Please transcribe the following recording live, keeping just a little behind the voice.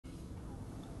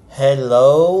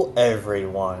Hello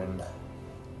everyone,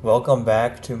 welcome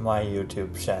back to my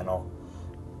YouTube channel.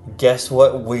 Guess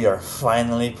what we are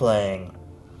finally playing?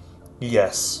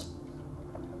 Yes,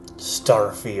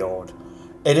 Starfield.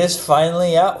 It is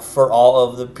finally out for all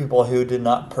of the people who did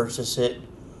not purchase it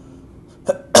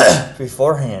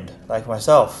beforehand, like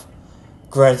myself.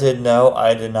 Granted, no,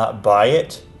 I did not buy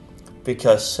it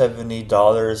because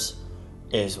 $70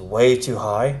 is way too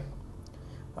high.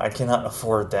 I cannot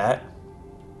afford that.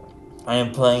 I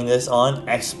am playing this on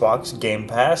Xbox Game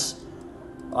Pass.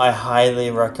 I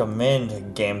highly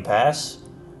recommend Game Pass.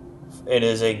 It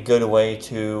is a good way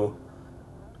to,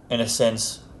 in a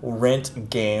sense, rent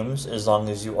games as long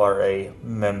as you are a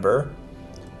member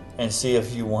and see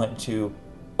if you want to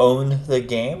own the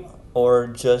game or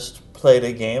just play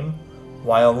the game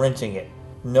while renting it.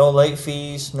 No late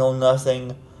fees, no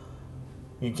nothing.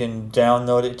 You can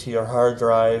download it to your hard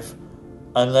drive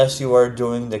unless you are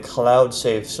doing the cloud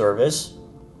save service.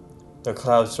 The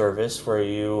cloud service where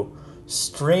you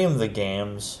stream the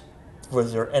games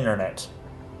with your internet.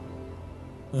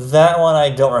 That one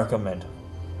I don't recommend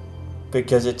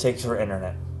because it takes your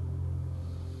internet.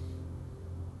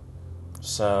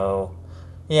 So,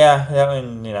 yeah, that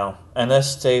one,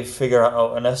 unless they figure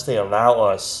out, unless they allow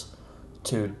us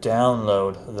to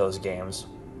download those games,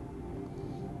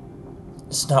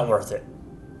 it's not worth it.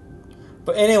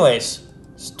 But anyways,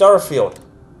 Starfield.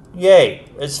 Yay,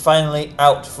 it's finally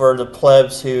out for the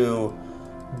plebs who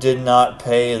did not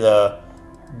pay the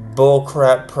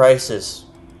bullcrap prices.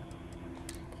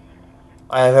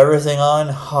 I have everything on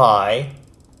high.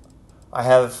 I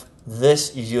have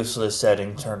this useless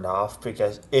setting turned off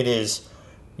because it is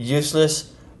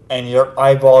useless and your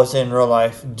eyeballs in real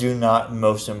life do not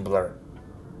motion blur.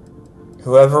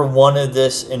 Whoever wanted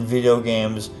this in video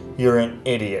games, you're an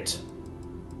idiot.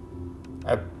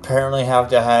 I apparently have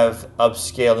to have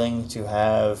upscaling to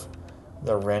have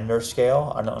the render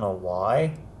scale. I don't know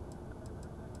why.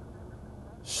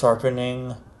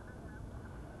 Sharpening.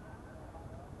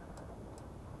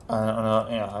 I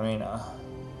don't know.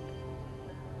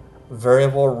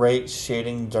 Variable rate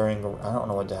shading during. I don't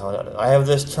know what the hell that is. I have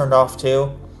this turned off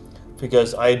too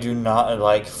because I do not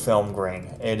like film grain.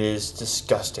 It is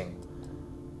disgusting.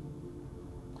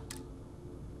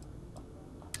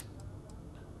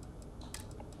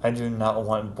 I do not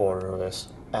want borderless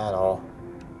at all.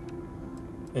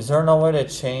 Is there no way to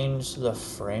change the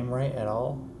frame rate at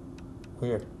all?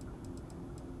 Weird.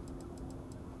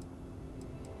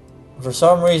 For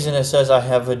some reason it says I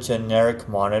have a generic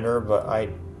monitor, but I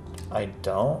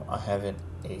don't. I have an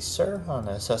Acer,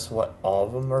 unless that's what all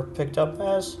of them are picked up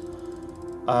as.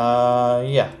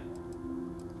 Yeah.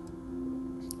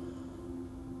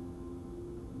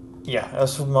 Yeah,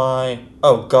 that's my...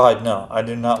 Oh god, no. I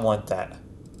do not want that.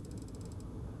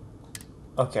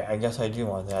 Okay, I guess I do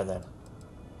want that then.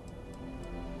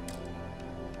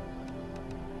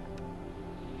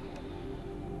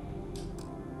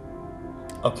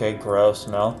 Okay, gross.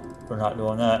 No, we're not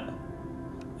doing that.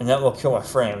 And that will kill my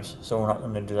frames, so we're not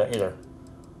going to do that either.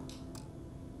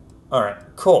 Alright,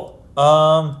 cool.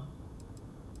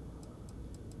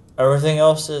 Everything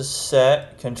else is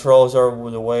set. Controls are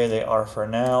the way they are for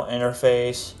now.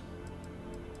 Interface.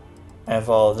 I have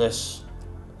all this.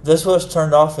 This was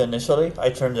turned off initially. I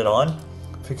turned it on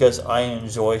because I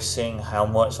enjoy seeing how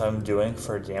much I'm doing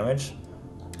for damage.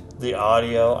 The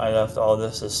audio, I left all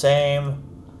this the same.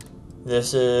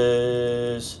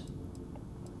 These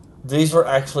were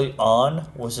actually on,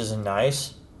 which is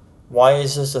nice. Why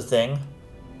is this a thing?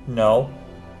 No.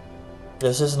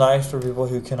 This is nice for people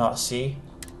who cannot see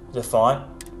the font.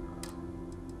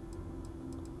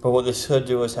 But what this could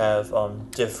do is have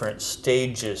different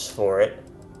stages for it.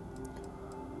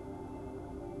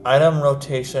 Item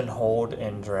rotation, hold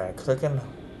and drag. Click and...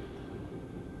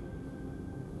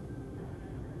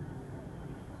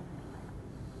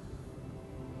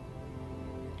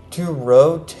 to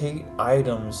rotate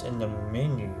items in the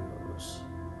menus.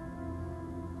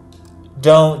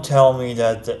 Don't tell me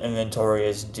that the inventory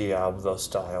is Diablo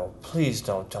style. Please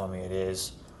don't tell me it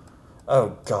is.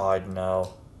 Oh god,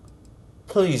 no.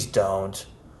 Please don't.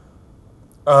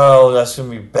 Oh, that's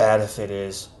gonna be bad if it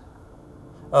is.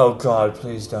 Oh god,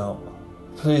 please don't.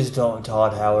 Please don't,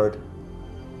 Todd Howard.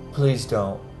 Please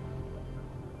don't.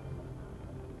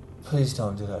 Please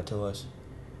don't do that to us.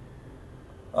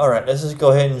 Alright, let's just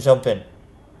go ahead and jump in.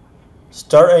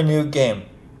 Start a new game.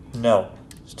 No.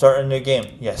 Start a new game.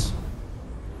 Yes.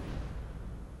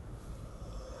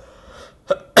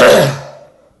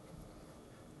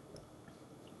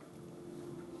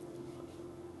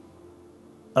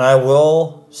 And I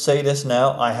will say this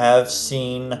now. I have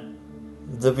seen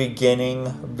the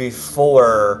beginning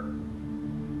before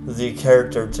the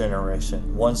character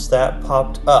generation. Once that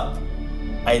popped up,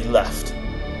 I left.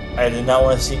 I did not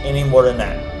want to see any more than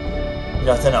that.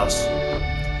 Nothing else.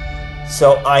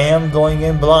 So I am going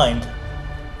in blind.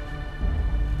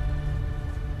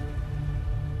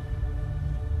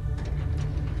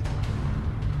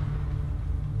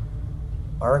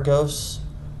 Argos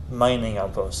mining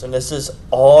outpost, and this is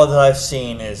all that I've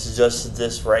seen is just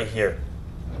this right here.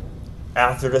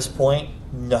 After this point,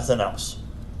 nothing else.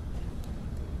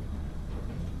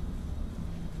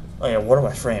 Oh yeah, what are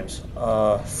my frames?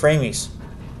 Framies.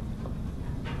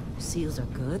 Seals are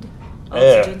good.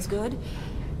 Oxygen's good.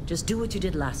 Just do what you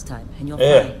did last time, and you're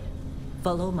fine.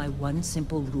 Follow my one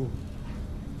simple rule.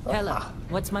 Hella,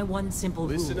 what's my one simple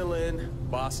rule? Listen to Lynn.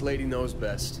 Boss lady knows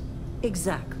best.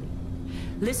 Exactly.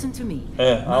 Listen to me.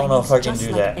 I don't know if I can do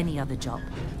just that. like any other job.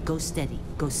 Go steady.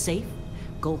 Go safe.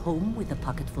 Go home with a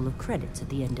pocket full of credits at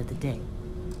the end of the day.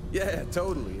 Yeah,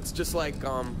 totally. It's just like,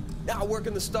 I work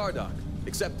in the Stardock.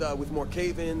 Except, with more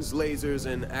cave-ins, lasers,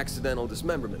 and accidental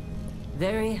dismemberment.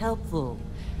 Very helpful.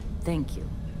 Thank you.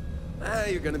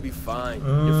 You're gonna be fine.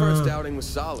 Your first outing was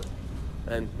solid.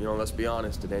 And, you know, let's be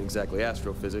honest, it ain't exactly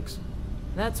astrophysics.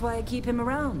 That's why I keep him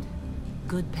around.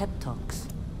 Good pep talks.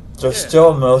 There's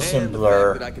still motion and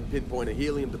blur. The fact that I can pinpoint a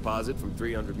helium deposit from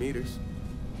 300 meters.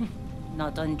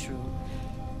 Not untrue.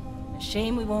 A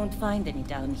shame we won't find any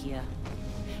down here.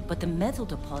 But the metal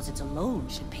deposits alone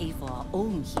should pay for our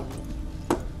own helium.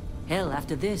 Hell,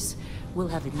 after this, we'll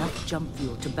have enough jump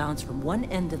fuel to bounce from one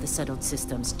end of the settled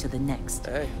systems to the next.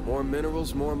 Hey, more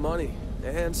minerals, more money.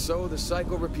 And so the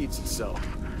cycle repeats itself.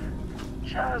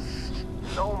 Just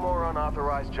no more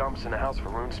unauthorized jumps in the house for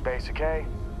room space, okay?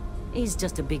 He's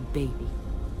just a big baby.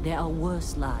 There are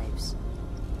worse lives.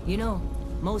 You know,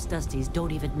 most Dusties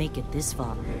don't even make it this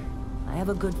far. I have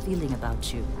a good feeling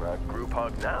about you. Group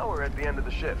hug now or at the end of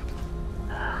the shift?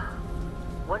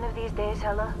 One of these days,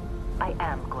 Hella, I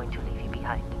am going to leave you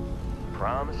behind.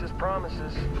 Promises,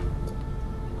 promises.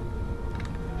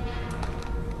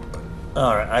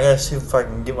 Alright, I gotta see if I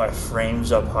can get my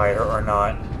frames up higher or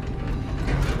not.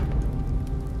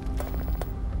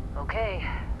 Okay,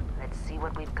 let's see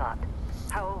what we've got.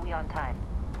 How are we on time?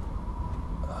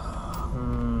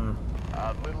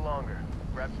 A little longer.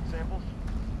 Grab some samples.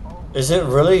 Is it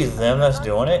really them that's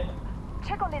doing it?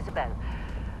 Check on Isabel.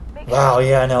 Wow,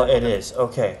 yeah, no, it is.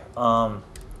 Okay,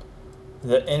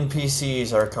 the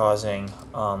NPCs are causing,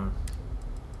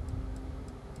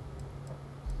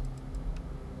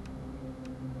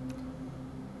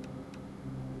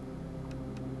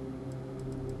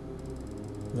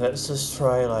 let's just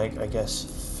try, like, I guess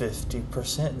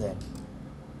 50% then.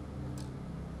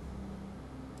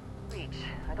 Reach,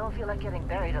 I don't feel like getting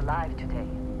buried alive today.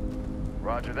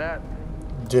 Roger that.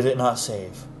 Did it not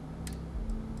save?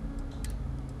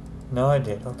 No, I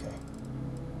did. Okay.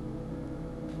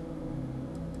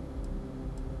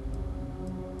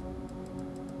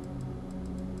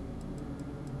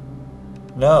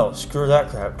 No, screw that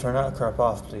crap. Turn that crap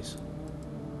off, please.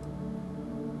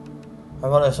 How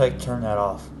about I just, like, turn that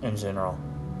off in general?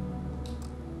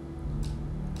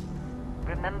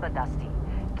 Remember, Dusty,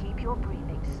 keep your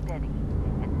breathing steady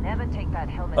and never take that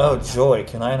helmet Oh, off. joy.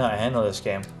 Can I not handle this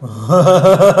game?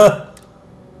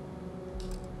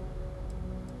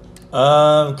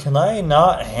 Can I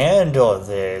not handle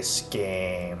this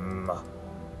game?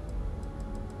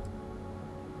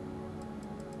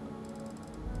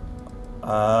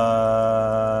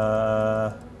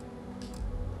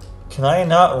 Can I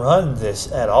not run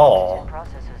this at all?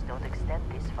 Processors don't extend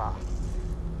this far.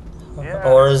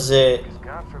 Or is it...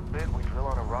 God forbid we drill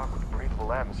on a rock with a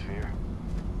breathable atmosphere.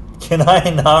 Can I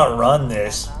not run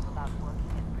this? About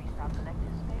working in pre-stop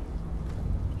collective space?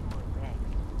 You were right.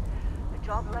 A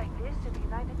job like this in the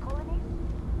United Colonies?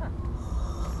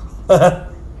 Huh.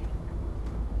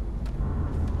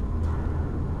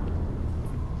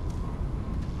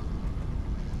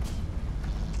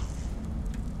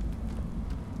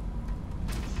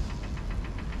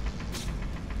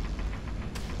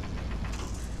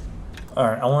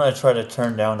 Alright, I want to try to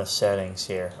turn down the settings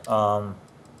here. So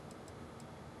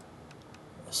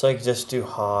I can just do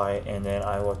high, and then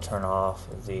I will turn off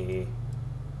the...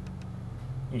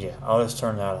 Yeah, I'll just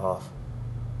turn that off.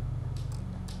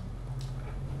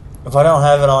 If I don't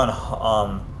have it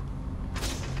on,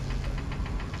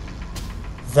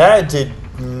 that did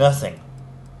nothing.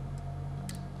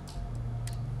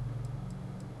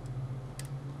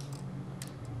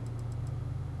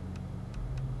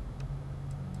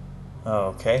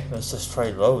 Okay, let's just try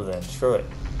low then. Screw it.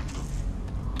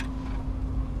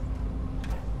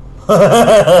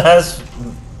 That's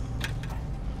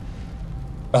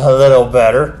a little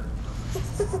better.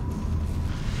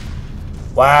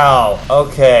 Wow.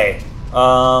 Okay.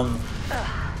 No!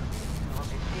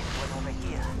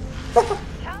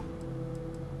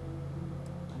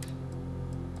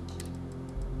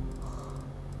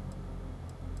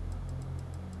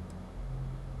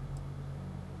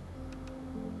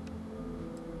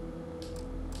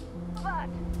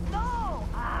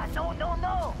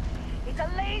 It's a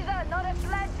laser, not a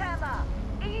sledgehammer!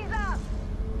 Ease up!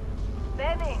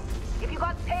 Benning, if you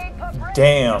got paid per break...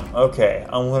 Damn. Okay.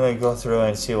 I'm gonna go through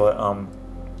and see what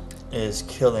is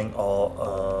killing all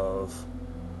of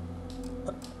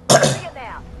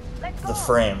the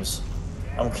frames.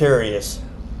 I'm curious.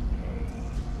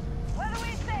 What do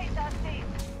we say, Dusty?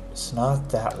 It's not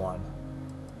that one.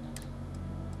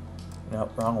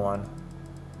 Nope, wrong one.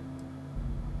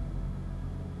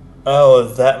 Oh,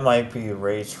 that might be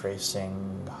ray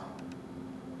tracing.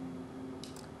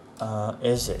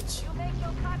 Is it? You make your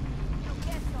cut, you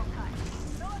get your cut.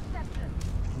 No exception.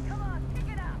 Come on, pick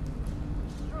it up.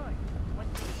 Troy,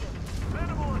 what's the deal?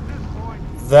 Minimal at this point.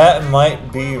 That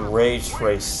might be ray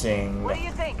tracing. What do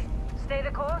you think? Stay the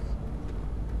course?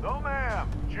 No, ma'am.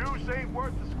 Juice ain't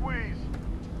worth the squeeze.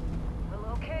 Well,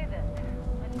 okay then.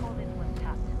 Let's call this one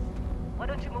tough. Why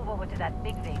don't you move over to that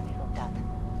big vein we looked at?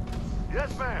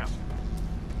 Yes, ma'am.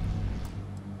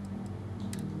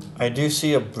 I do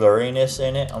see a blurriness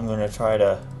in it. I'm gonna try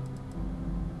to...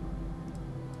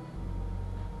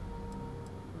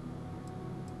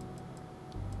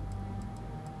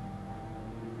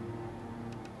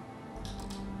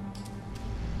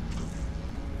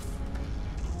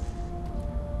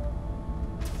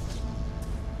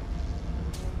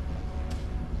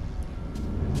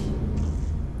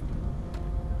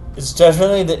 It's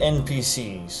definitely the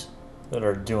NPCs that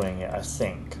are doing it, I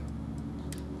think.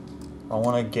 I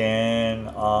want again,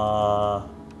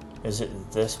 is it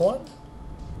this one?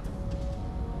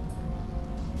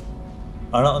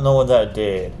 I don't know what that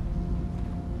did.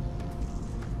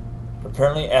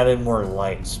 Apparently added more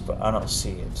lights, but I don't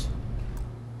see it.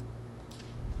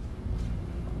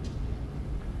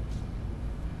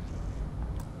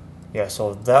 Yeah,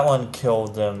 so that one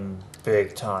killed them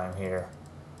big time here.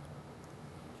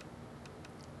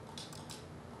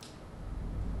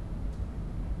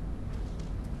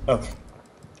 Okay.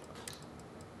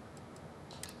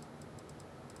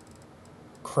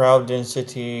 Crowd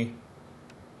density.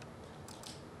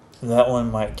 That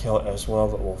one might kill it as well,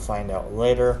 but we'll find out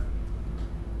later.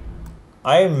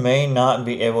 I may not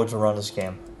be able to run this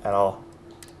game at all.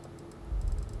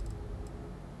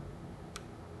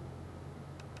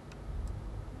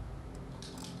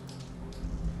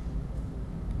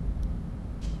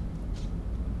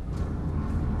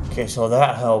 Okay, so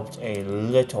that helped a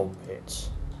little bit.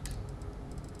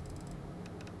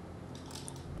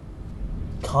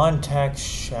 Contact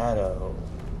shadows.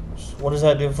 What does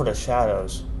that do for the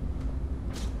shadows?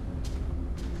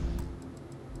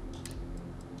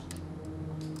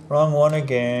 Wrong one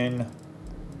again.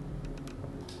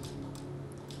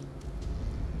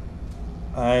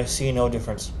 I see no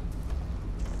difference.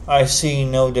 I see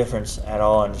no difference at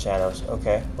all in the shadows.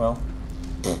 Okay, well.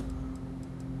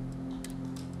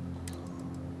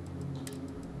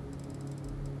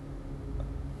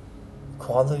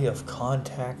 Quality of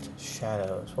contact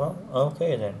shadows. Well,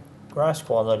 okay then. Grass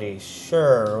quality,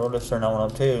 sure. We'll just turn that one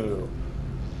up too.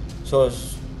 So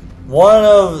it's one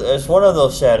of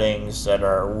those settings that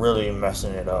are really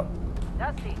messing it up.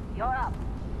 Dusty, you're up.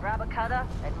 Grab a cutter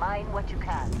and mine what you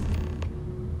can.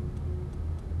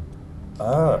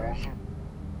 Oh.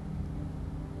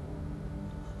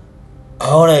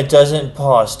 Oh, and it doesn't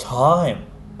pause time.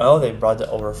 Oh, they brought that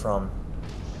over from...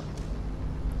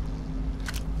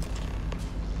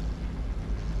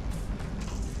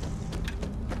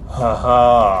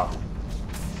 Haha.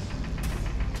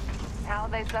 How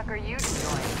they sucker you to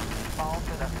join? Fall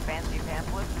for the fancy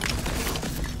pamphlet?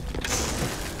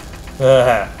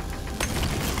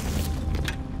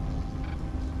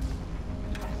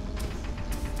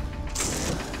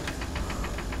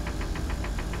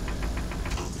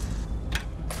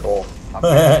 Cool.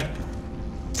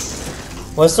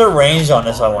 What's the range on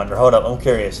this, I wonder? Hold up, I'm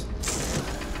curious.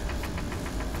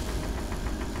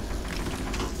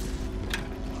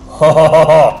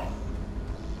 Hold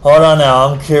on now,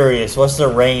 I'm curious. What's the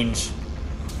range?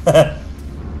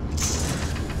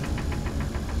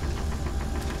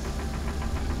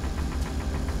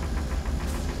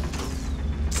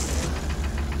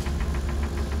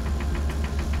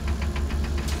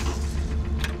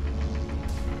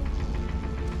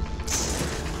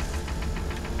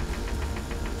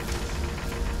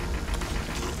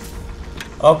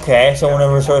 Okay, so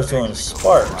whenever it starts doing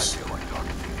sparks.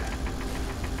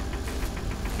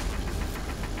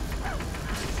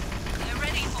 They're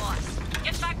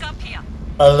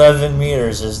 11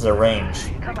 meters is the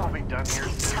range. Come I'll on. be done here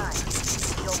soon. Time.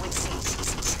 You're with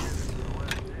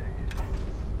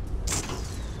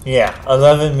me. Yeah,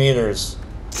 11 meters.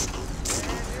 3,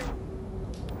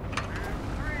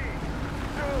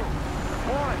 2,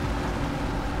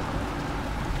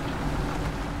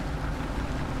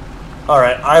 1.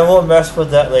 Alright, I will mess with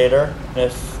that later.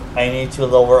 If I need to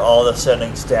lower all the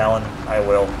settings down, I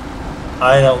will.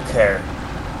 I don't care.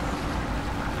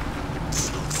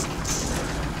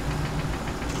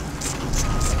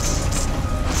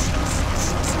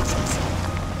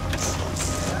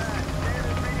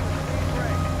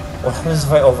 What happens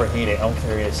if I overheat it? I'm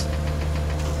curious.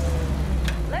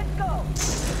 Let's go.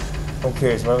 I'm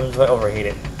curious. What happens if I overheat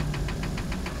it?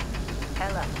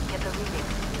 Ella, get the reading.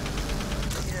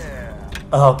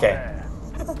 Yeah. Oh, okay.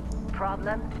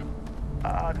 Problem?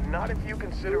 Not if you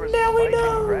consider a Now we spike in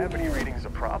know. gravity readings a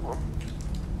problem.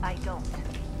 I don't.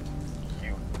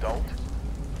 You don't?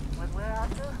 What we're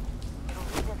after? It'll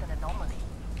read as an anomaly.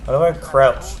 How do I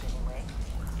crouch? Told anyway.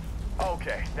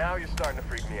 Okay, now you're starting to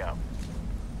freak me out.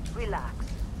 Relax.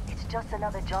 It's just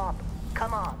another job.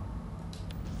 Come on.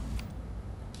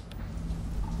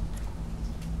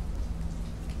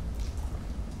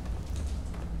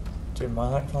 Dude, am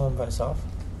I not coming by itself?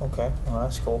 Okay, well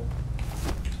that's cool.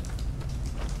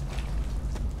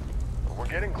 We're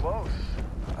getting close.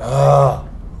 Oh.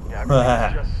 Yeah,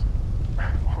 everything's just...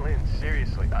 Lynn,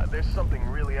 seriously, there's something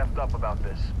really effed up about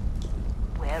this.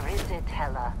 Where is it,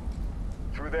 Hella?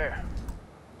 Through there,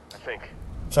 I think.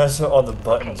 I'm trying to see what all the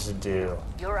buttons do.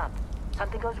 You're up.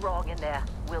 Something goes wrong in there.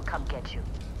 We'll come get you.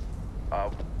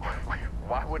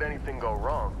 Why would anything go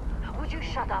wrong? Would you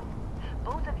shut up?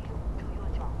 Both of you do your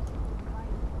jobs.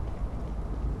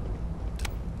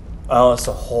 Oh, it's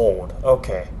a hold.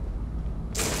 Okay.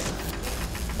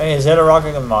 Hey, is that a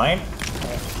rocket in mine?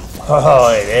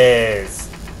 Oh, it is.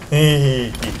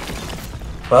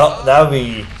 Well, that would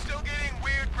be... Still getting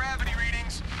weird gravity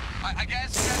readings. I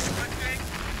guess that's a good thing.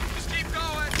 Just keep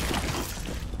going.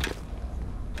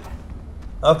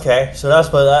 Okay, so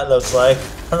that's what that looks like.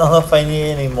 I don't know if I need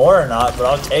any more or not, but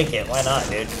I'll take it. Why not,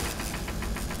 dude?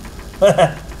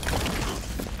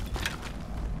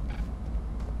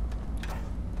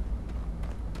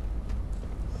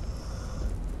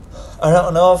 I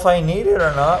don't know if I need it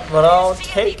or not, but I'll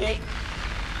take it.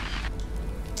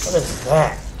 What is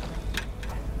that?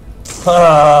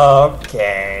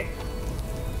 Okay.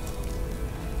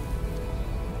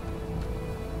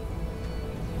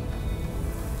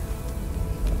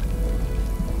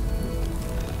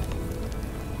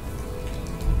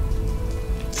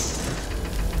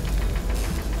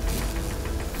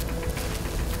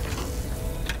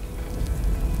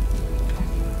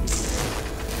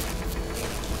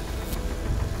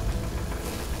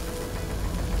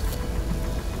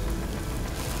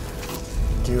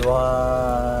 Do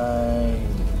I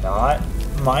not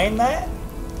mind that?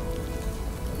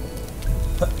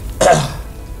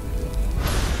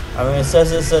 I mean, it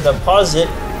says it's a deposit,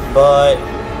 but...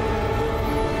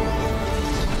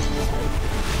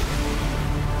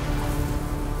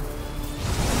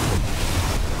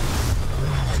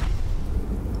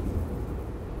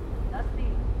 Dusty.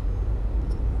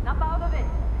 Snap out of it.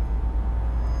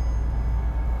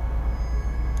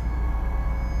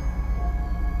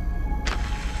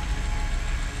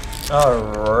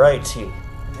 Alrighty.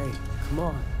 Hey,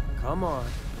 come on.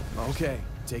 Okay,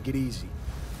 take it easy.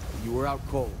 You were out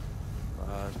cold.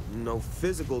 No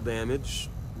physical damage.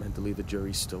 Mentally, the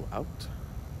jury's still out.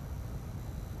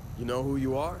 You know who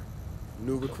you are?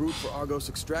 New recruit for Argos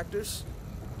Extractors?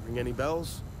 Ring any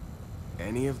bells?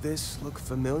 Any of this look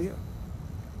familiar?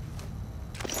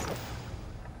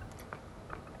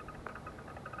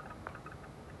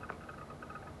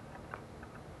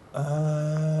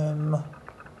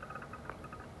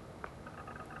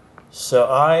 So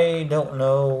I don't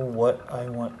know what I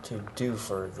want to do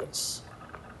for this.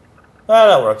 Ah,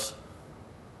 that works.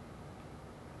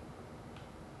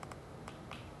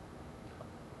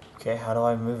 Okay, how do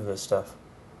I move this stuff?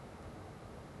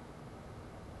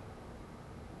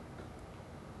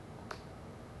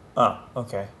 Oh,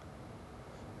 okay.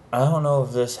 I don't know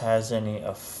if this has any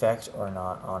effect or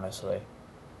not, honestly.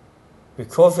 It'd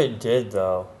be cool if it did,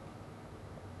 though.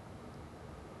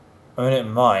 I mean, it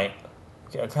might.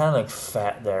 Okay, I kind of look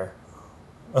fat there.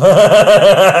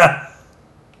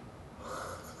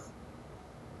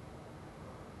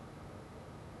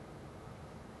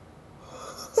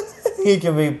 He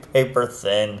can be paper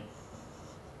thin.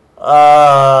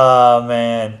 Ah,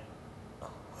 man.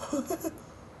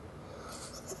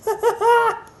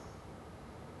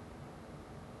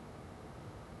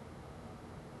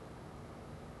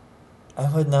 I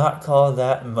would not call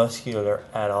that muscular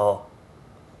at all.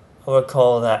 I would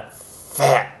call that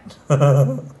fat.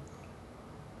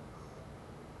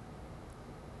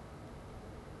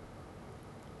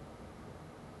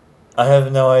 I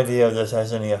have no idea if this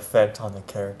has any effect on the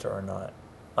character or not.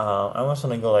 I'm just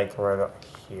gonna go like right up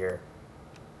here.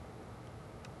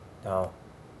 No.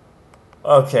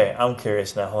 Okay, I'm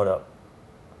curious now. Hold up.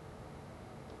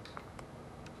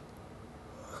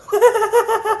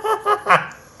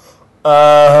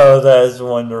 Oh, that is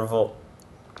wonderful.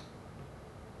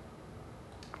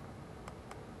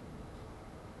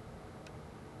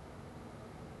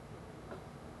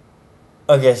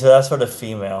 Okay, so that's for the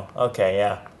female. Okay,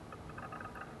 yeah.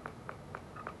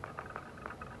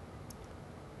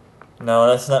 No,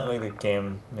 that's not make the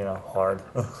game, you know, hard.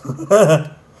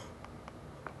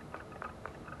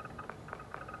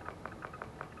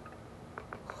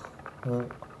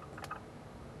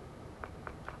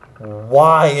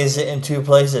 Why is it in two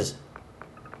places?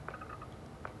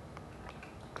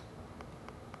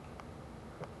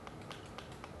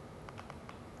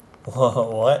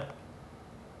 What?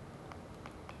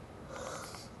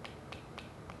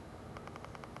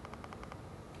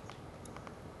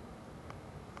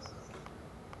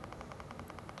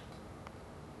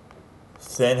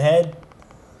 Thin head?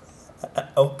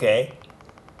 Okay.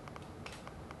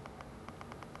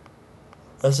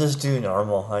 Let's just do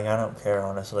normal. Like, I don't care,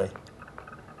 honestly.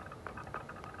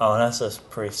 Oh, and that's just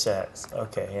presets.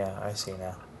 Okay, yeah, I see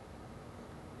now.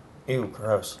 Ew,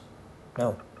 gross.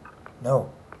 No.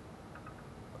 No.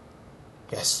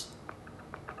 Yes.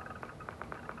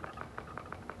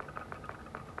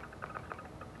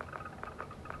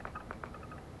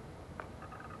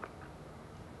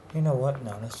 You know what?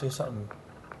 No, let's do something.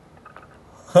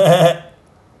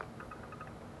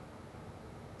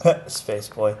 Space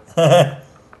boy.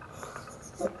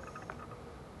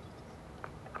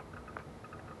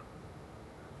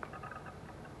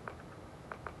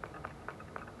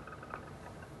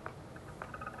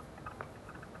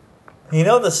 You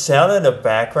know, the sound in the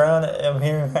background I'm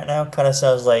hearing right now kind of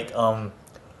sounds like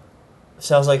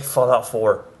Fallout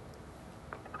 4.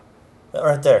 That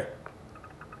right there.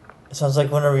 It sounds like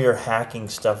whenever you're hacking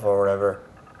stuff or whatever.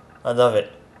 I love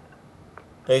it.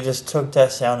 They just took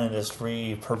that sound and just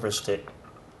repurposed it.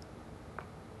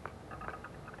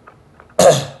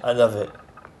 I love it.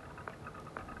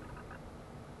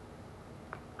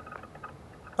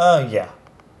 Oh, yeah.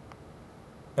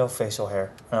 No facial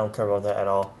hair. I don't care about that at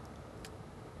all.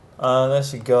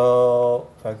 Let's go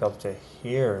back up to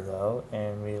here, though,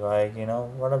 and be like, you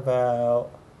know, what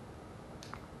about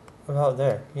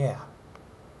there? Yeah.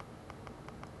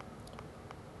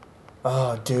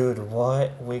 Oh, dude,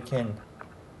 what? We can...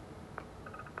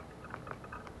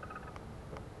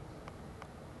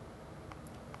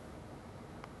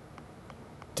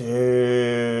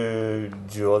 Dude,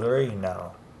 jewelry?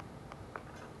 No.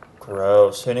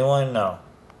 Gross. Anyone? No.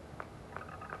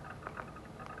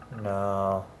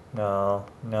 No. No.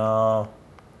 No.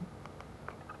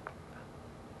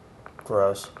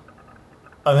 Gross.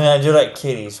 I mean, I do like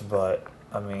kitties, but,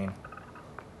 I mean...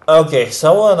 Okay,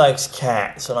 someone likes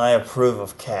cats, and I approve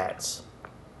of cats.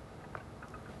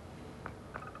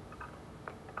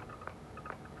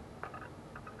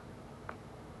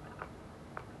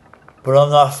 But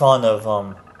I'm not fond of,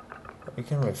 you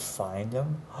can refine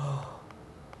them?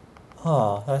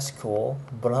 Oh, that's cool.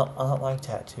 But I don't like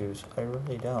tattoos. I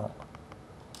really don't.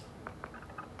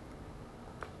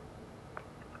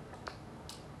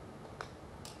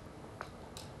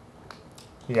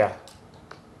 Yeah.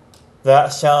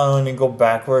 That sound when you go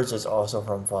backwards is also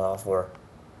from Fallout 4.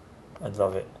 I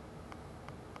love it.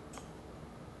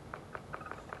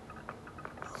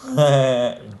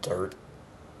 Dirt.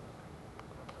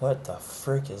 What the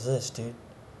frick is this, dude?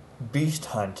 Beast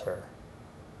Hunter.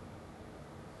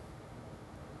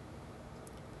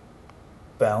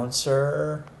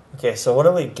 Bouncer. Okay, so what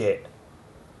do we get?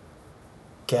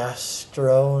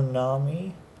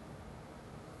 Gastronomy?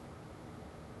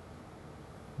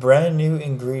 Brand new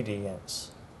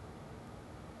ingredients.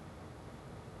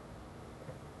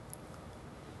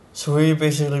 So we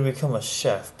basically become a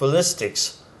chef.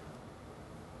 Ballistics.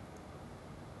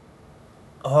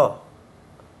 Oh.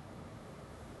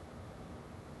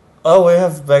 Oh, we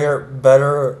have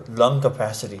better lung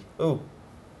capacity. Ooh.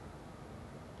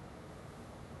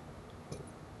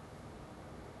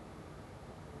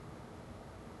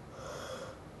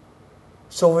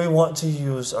 So we want to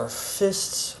use our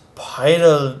fists.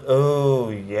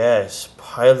 Oh, yes.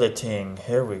 Piloting.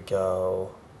 Here we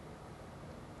go.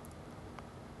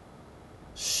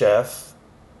 Chef.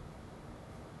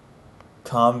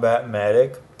 Combat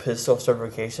medic. Pistol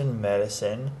certification.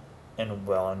 Medicine. and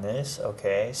wellness.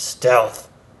 Okay. Stealth.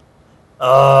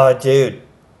 Oh, dude.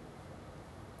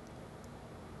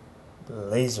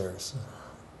 Lasers.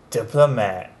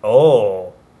 Diplomat.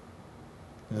 Oh.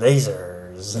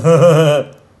 Lasers. Is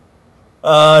that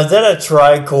a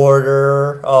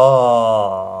tricorder?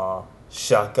 Oh.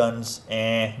 Shotguns.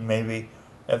 Maybe.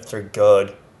 If they're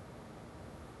good.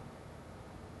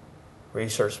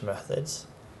 Research methods.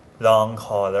 Long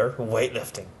hauler.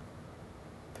 Weightlifting.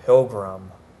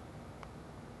 Pilgrim.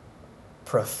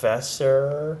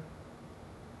 Professor.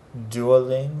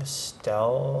 Dueling.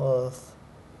 Stealth.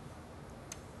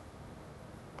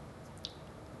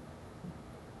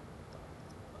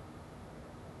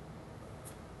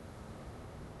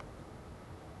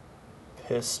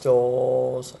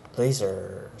 Pistols.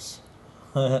 Lasers.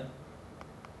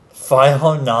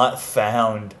 File not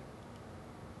found.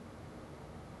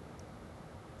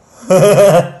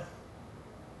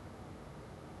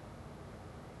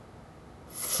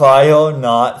 File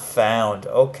not found.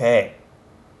 Okay.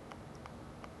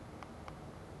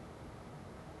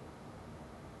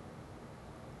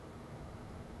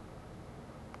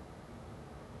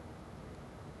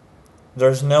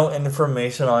 There's no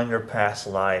information on your past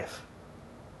life.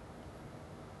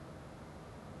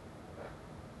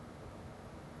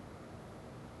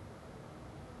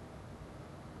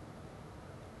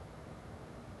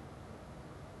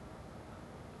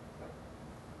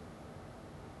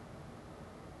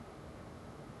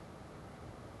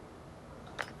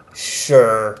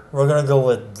 Sure, we're gonna go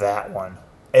with that one.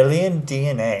 Alien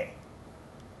DNA.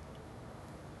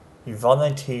 You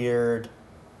volunteered.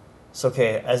 It's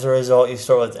okay. As a result, you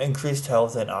start with increased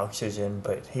health and oxygen,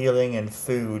 but healing and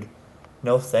food.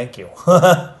 No, thank you.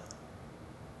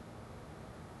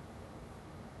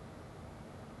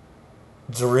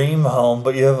 Dream home,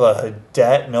 but you have a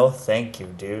debt. No, thank you,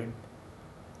 dude.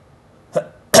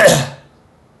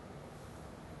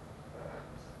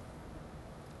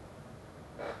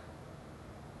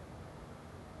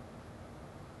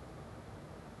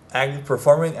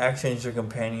 Performing actions your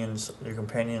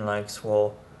companion likes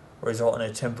will result in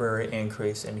a temporary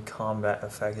increase in combat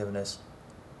effectiveness.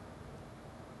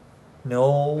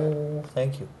 No,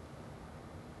 thank you.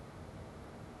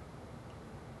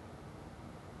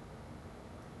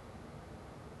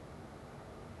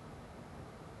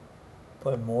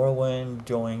 But more when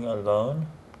doing alone.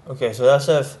 Okay, so that's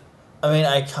if. I mean,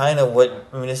 I kind of would.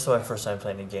 I mean, this is my first time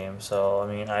playing the game, so I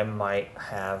mean, I might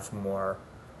have more.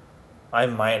 I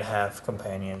might have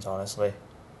companions, honestly.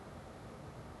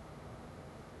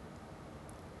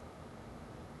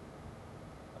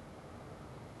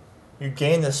 You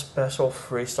gain the special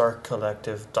Freestar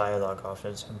Collective dialogue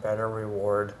options and better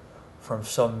reward from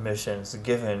some missions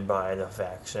given by the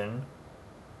faction.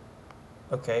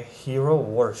 Okay, hero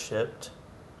worshipped.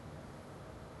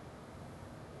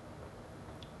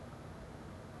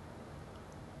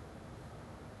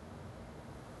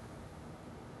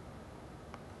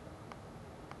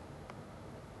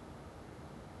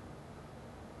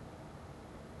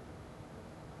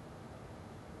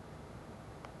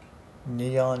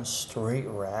 Neon Street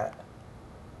Rat.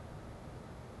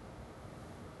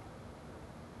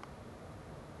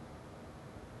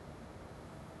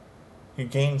 You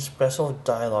gain special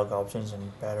dialogue options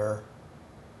and better.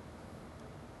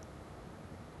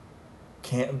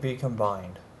 Can't be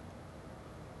combined.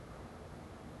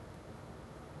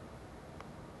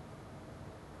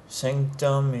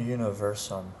 Sanctum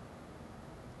Universum.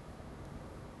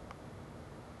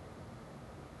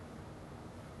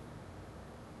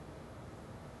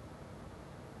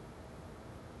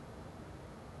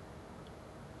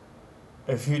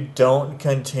 If you don't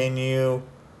continue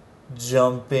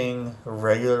jumping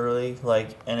regularly,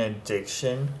 like an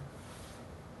addiction,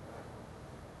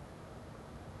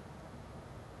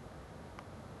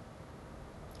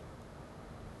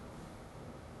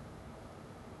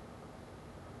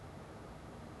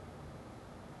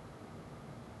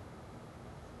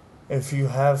 if you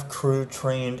have crew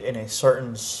trained in a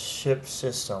certain ship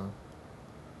system,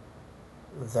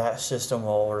 that system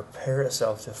will repair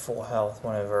itself to full health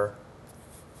whenever.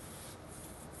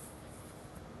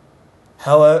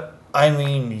 However, I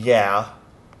mean, yeah,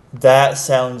 that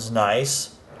sounds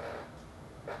nice,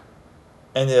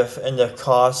 and the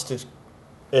cost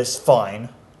is fine.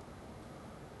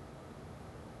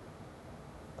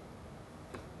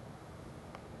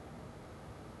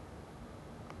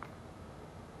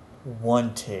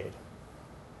 Wanted.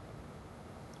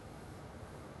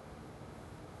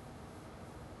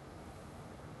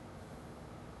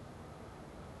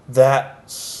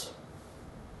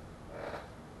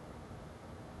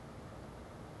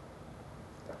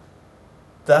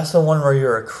 That's the one where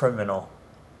you're a criminal.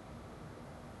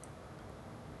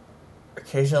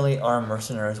 Occasionally, armed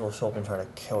mercenaries will show up and try to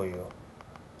kill you.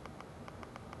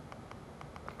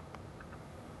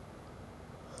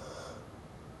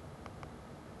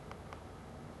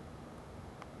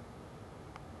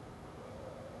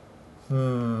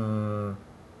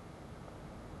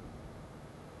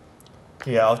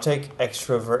 Yeah, I'll take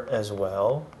extrovert as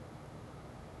well.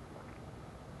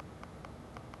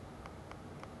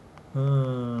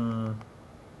 And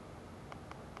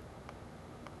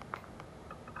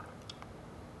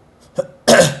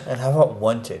how about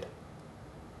wanted?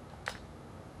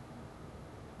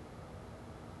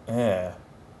 Yeah.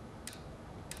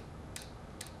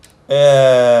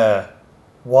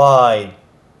 Why?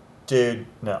 Dude,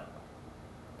 no.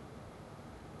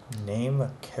 Name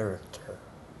a character.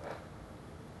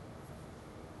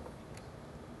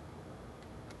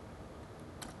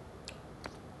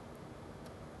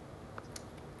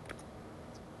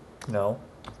 No.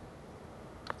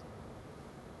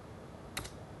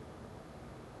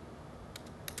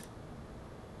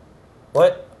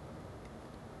 What?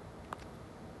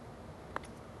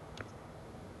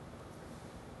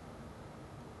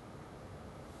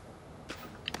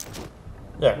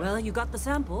 There. Well, you got the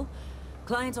sample.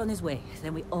 Client's on his way.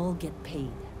 Then we all get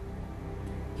paid.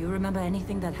 You remember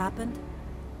anything that happened?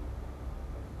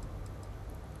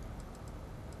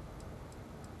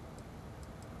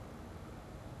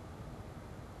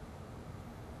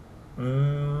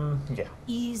 Yeah.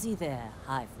 Easy there,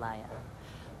 high flyer.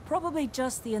 Probably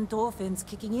just the endorphins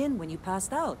kicking in when you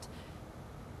passed out.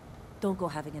 Don't go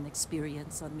having an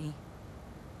experience on me.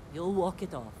 You'll walk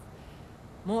it off.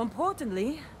 More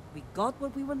importantly, we got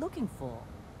what we were looking for.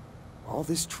 All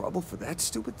this trouble for that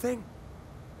stupid thing?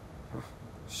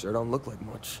 Sure don't look like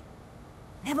much.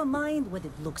 Never mind what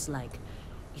it looks like.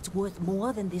 It's worth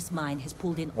more than this mine has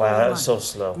pulled in. Wow, all that's so month.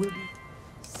 slow. Will be...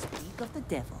 Speak of the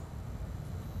devil.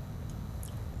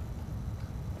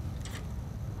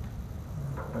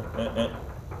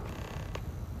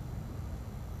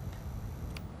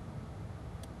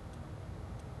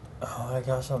 Oh, I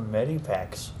got some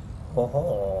medipacks.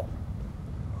 Oh.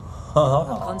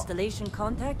 Constellation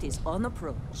contact is on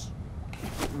approach.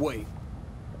 Wait,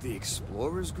 the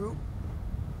Explorers group?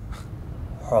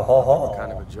 Oh.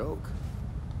 Kind of a joke.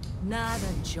 Not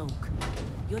a joke.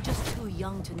 You're just too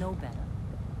young to know better.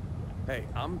 Hey,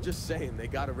 I'm just saying they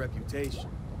got a reputation.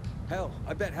 Hell,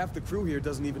 I bet half the crew here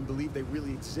doesn't even believe they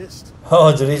really exist.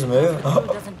 Oh, did he move? The crew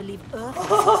doesn't believe Earth exists,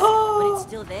 but it's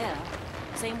still there.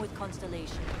 Same with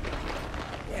Constellation.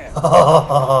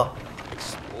 Yeah.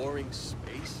 Exploring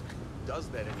space? Who does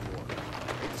that anymore?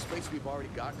 The space we've already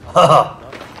got.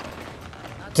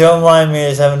 Don't mind me,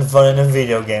 just having fun in a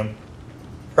video game.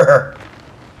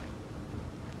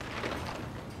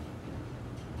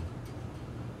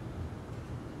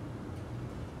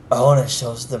 Oh, and it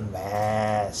shows the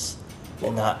mass.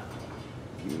 And not.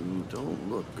 You don't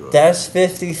look good. That's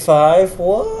 55?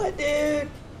 What, dude?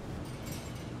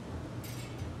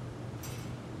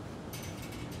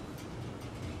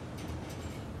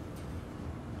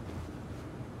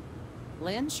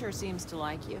 Lynn sure seems to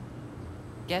like you.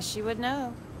 Guess she would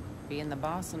know, being the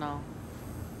boss and all.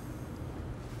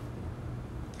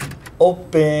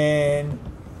 Open.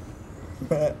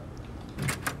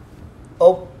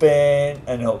 Open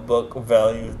a notebook,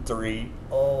 value 3.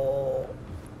 Oh.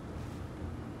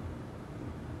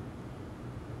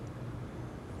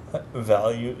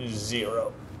 Value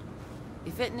 0.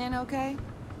 You fitting in okay?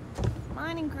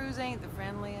 Mining crews ain't the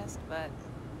friendliest, but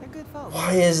they're good folks.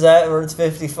 Why is that where it's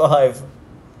 55?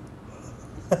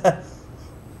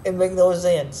 It makes no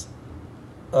sense.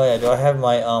 Oh yeah, do I have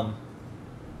my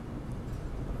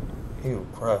Ew,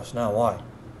 gross. Now why?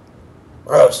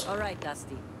 Gross. All right,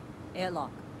 Dusty.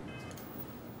 Airlock.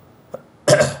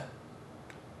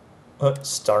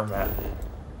 Star map.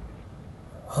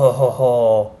 Ho ho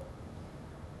ho.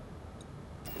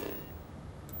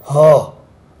 Oh.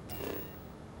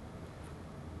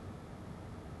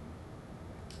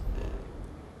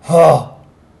 Oh.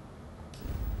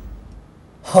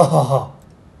 Ha ha ha.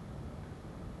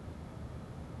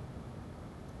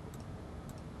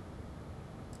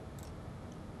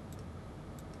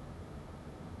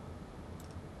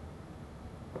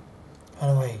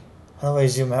 How do I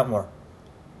zoom out more?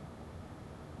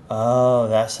 Oh,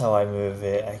 that's how I move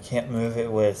it. I can't move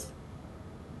it with...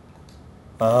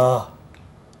 Oh.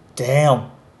 Damn.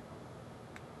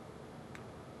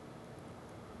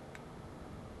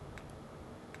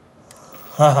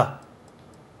 Haha.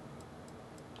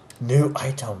 New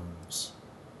items.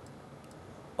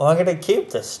 Oh, I'm gonna keep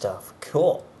this stuff.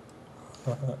 Cool.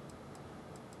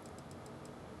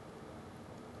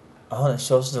 Oh, and it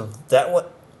shows that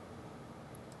what?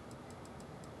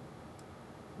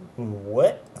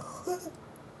 What?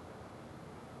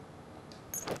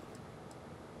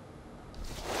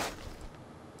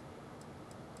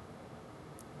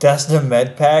 That's the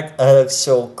med pack? That looks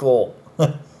so cool.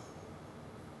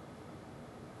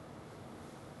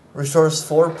 Restores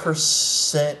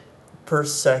 4% per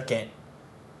second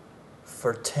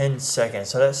for 10 seconds.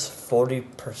 So that's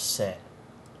 40%.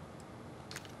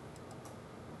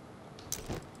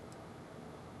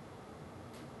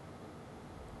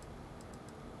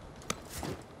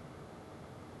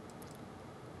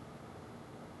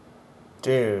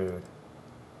 Dude.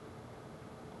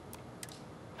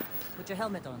 Put your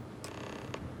helmet on.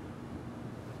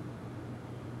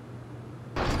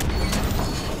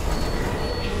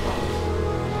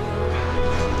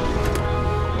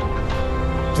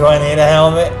 Do I need a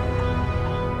helmet?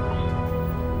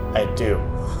 I do.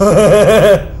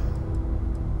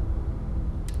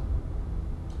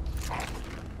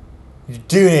 You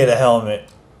do need a helmet.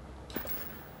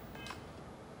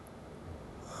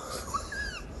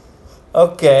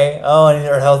 Okay. Oh, and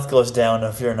your health goes down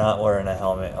if you're not wearing a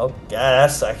helmet. Oh, yeah,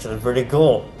 that's actually pretty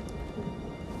cool.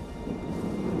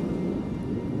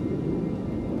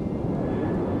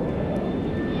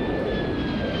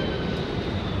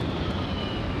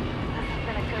 This has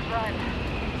been a good run.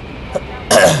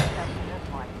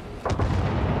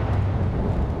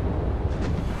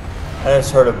 I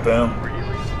just heard a boom.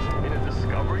 Really? In a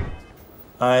discovery?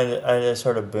 I just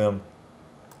heard a boom.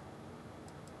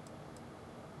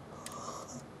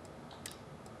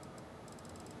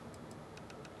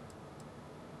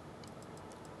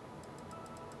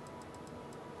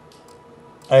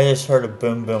 I just heard a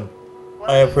boom boom.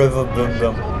 I approve of boom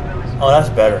boom. Oh, that's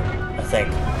better, I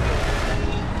think.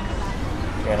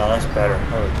 Yeah, no, that's better.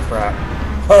 Holy crap.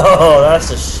 Oh, that's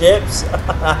the ships.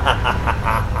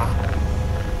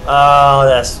 Oh,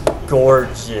 that's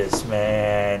gorgeous,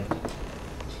 man.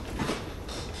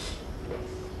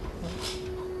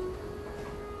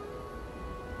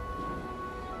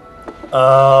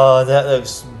 Oh, that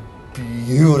looks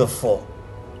beautiful.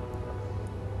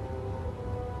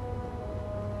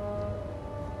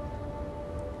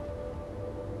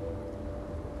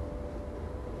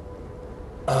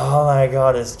 Oh my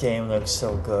god, this game looks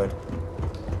so good.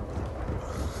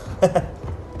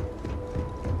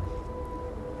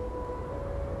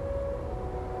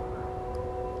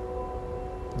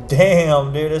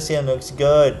 Damn, dude, this game looks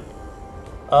good.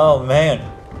 Oh man.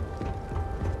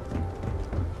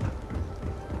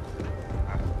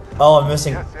 Oh, I'm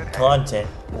missing content.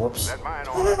 Whoops. That mine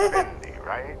on Bendy,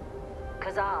 right?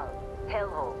 Kazal,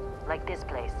 hellhole, like this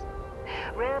place.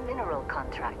 Rare mineral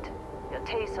contract. Your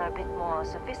tastes are a bit more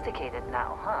sophisticated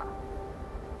now, huh?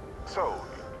 So,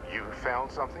 you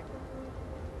found something?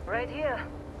 Right here.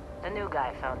 The new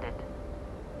guy found it.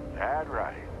 That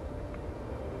right.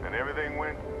 And everything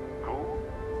went cool?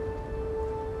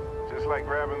 Just like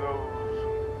grabbing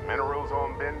those minerals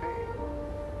on Bendy?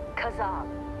 Kazal,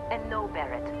 and no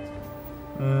Barrett.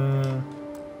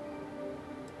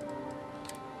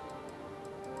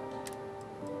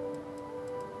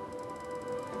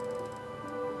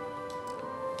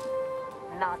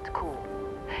 Not cool.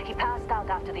 He passed out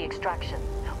after the extraction.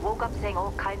 Woke up saying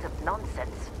all kinds of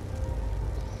nonsense.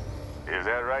 Is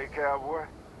that right, cowboy?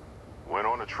 Went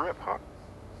on a trip, huh?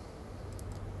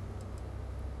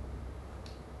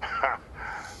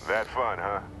 That fun,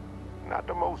 huh? Not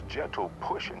the most gentle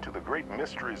push into the great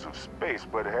mysteries of space,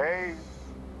 but hey,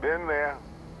 been there.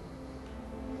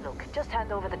 Look, just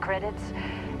hand over the credits,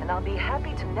 and I'll be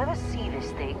happy to never see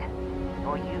this thing,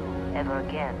 or you, ever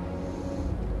again.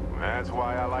 That's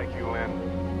why I like you,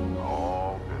 Lynn.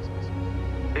 All business.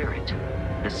 Barrett,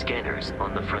 the scanners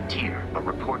on the frontier are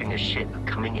reporting a ship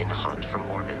coming in hot from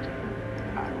orbit.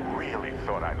 I really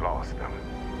thought I lost them.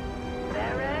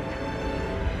 Barrett?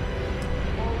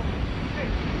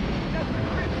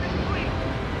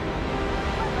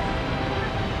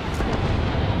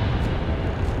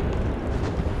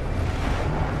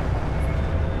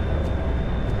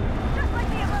 Just like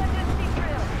the emergency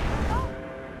drill.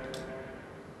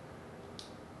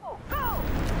 Oh, go!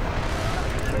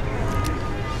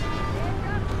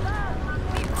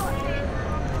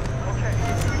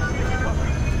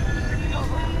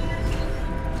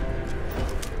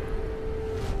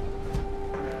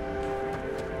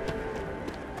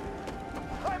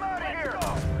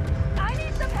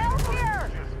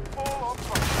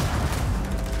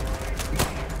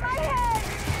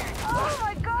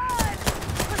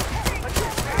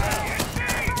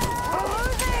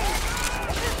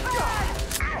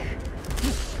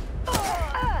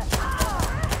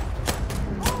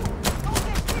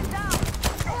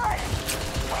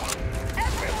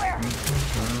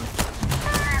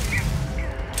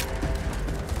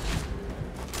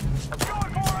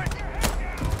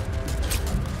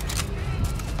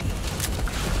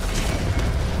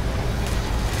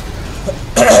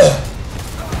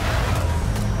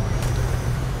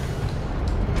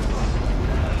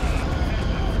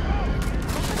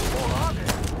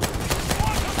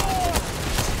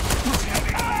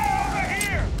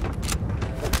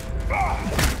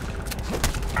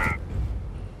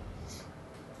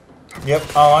 Yep,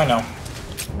 oh, I know.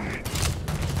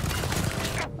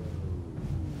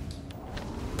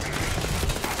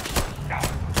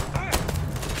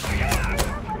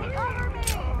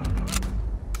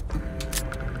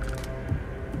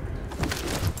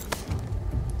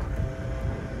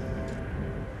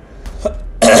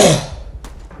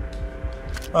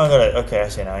 Oh, good. Okay, I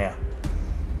see now, yeah.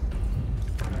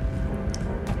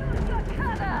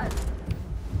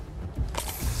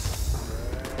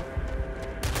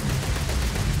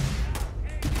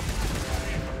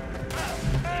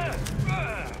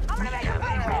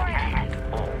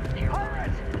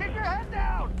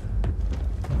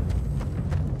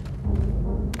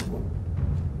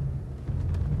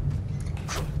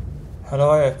 How do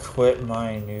I equip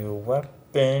my new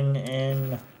weapon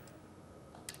in...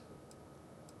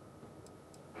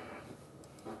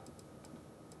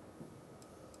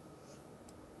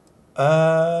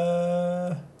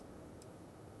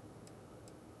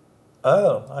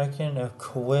 Oh, I can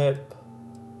equip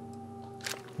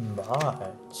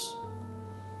mods.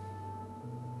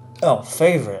 Oh,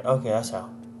 favorite. Okay, that's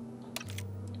how.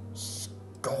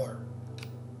 Score.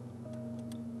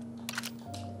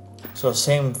 So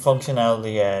same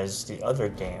functionality as the other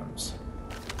games.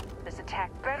 This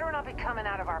attack better not be coming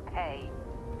out of our pay.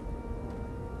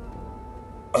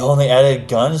 Only added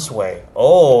gun sway.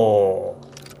 Oh.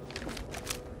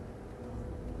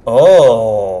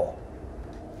 Oh.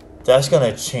 That's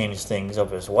gonna change things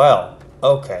up as well.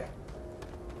 Okay.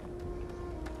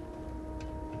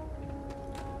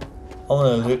 I'm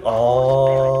gonna loot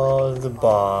all the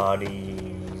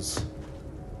bodies.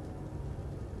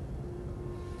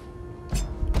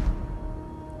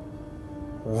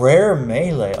 Rare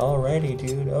melee already,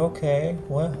 dude. Okay,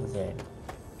 well then.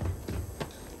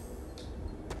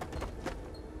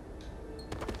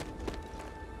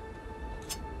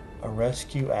 A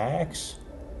rescue axe?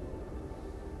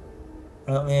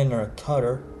 Not in a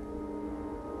cutter.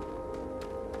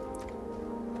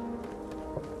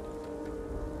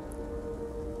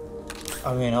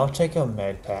 I mean, I'll take a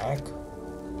med pack.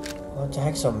 I'll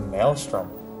take some maelstrom.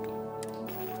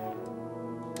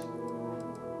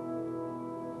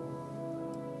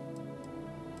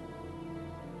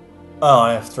 Oh,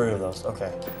 I have 3 of those.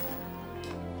 Okay.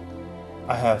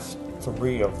 I have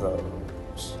 3 of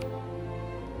those.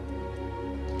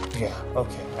 Yeah,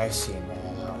 okay, I see now.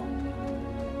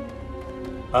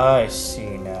 I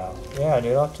see now. Yeah,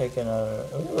 dude, I'll take another.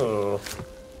 Ooh.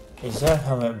 Is that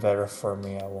helmet better for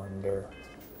me, I wonder?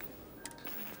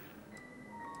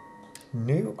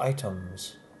 New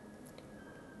items.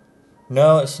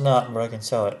 No, it's not, but I can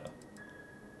sell it.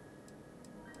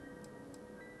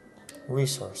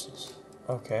 Resources.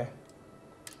 Okay.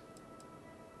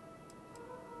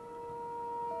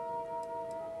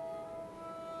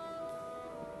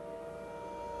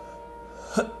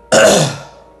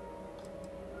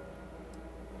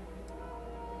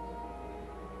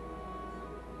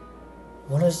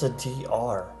 What is the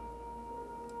DR?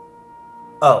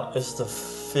 Oh, it's the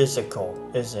physical,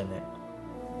 isn't it?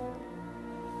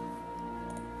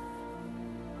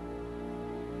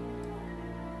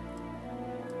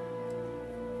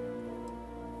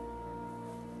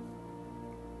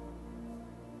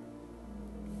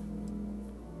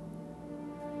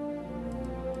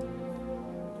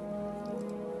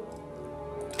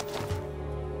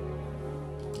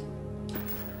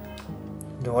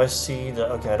 Do I see the...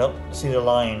 Okay, I don't see the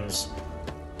lines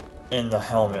in the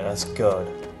helmet. That's good.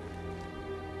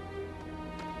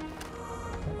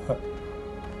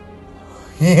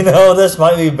 You know, this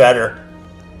might be better.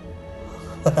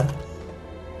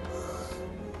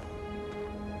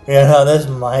 You know, this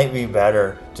might be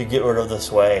better to get rid of the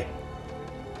sway.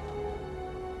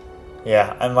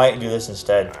 Yeah, I might do this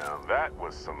instead. Now that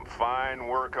was some fine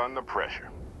work under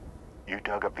pressure. You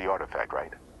dug up the artifact,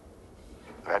 right?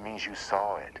 That means you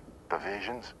saw it. The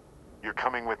visions? You're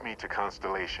coming with me to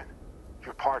Constellation.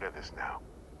 You're part of this now.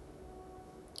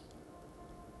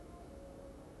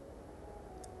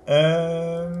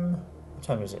 What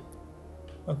time is it?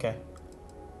 Okay.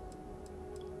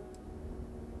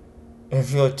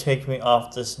 If you'll take me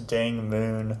off this dang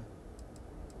moon.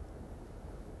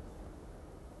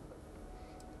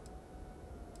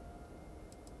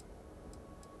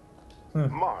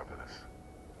 Marvelous.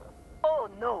 Oh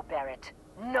no, Barrett.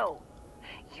 No.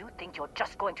 You think you're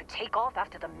just going to take off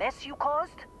after the mess you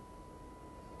caused?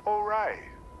 All right.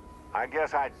 I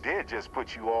guess I did just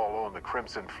put you all on the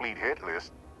Crimson Fleet hit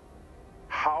list.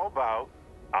 How about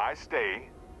I stay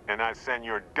and I send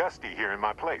your Dusty here in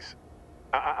my place?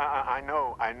 I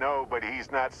know, but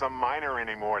he's not some miner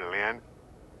anymore, Lynn.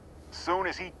 Soon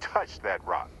as he touched that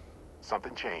rock,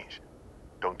 something changed.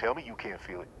 Don't tell me you can't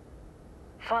feel it.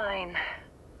 Fine.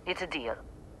 It's a deal.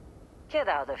 Get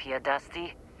out of here,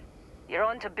 Dusty. You're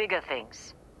on to bigger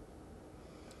things.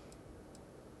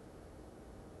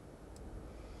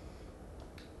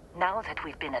 Now that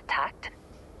we've been attacked,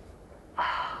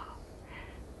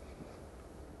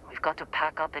 we've got to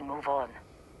pack up and move on.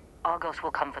 Argos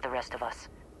will come for the rest of us.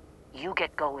 You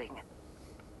get going.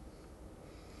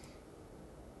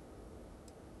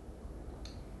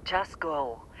 Just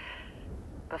go.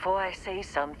 Before I say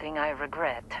something I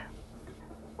regret.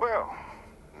 Well,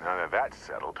 now that that's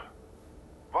settled.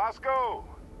 Vasco,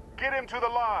 get him to the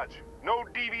lodge. No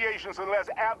deviations unless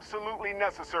absolutely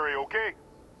necessary, okay?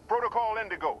 Protocol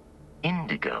Indigo.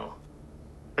 Indigo?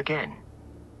 Again?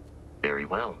 Very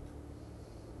well.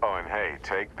 Oh, and hey,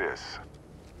 take this.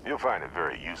 You'll find it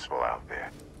very useful out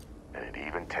there. And it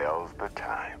even tells the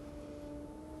time.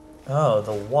 Oh,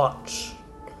 the watch.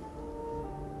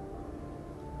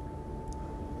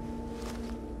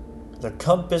 The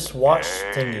compass watch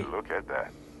Hey, thingy. look at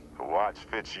that. The watch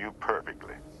fits you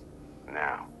perfectly.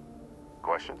 Now,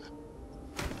 questions?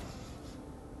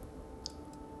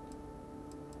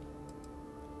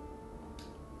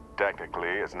 Technically,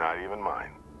 it's not even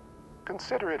mine.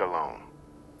 Consider it a loan.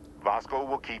 Vasco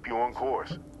will keep you on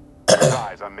course.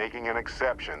 Besides, I'm making an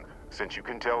exception, since you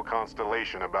can tell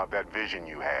Constellation about that vision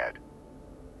you had.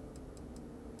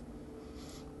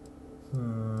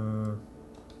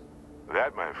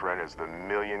 That, my friend, is the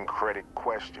million-credit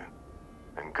question.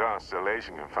 And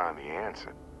Constellation can find the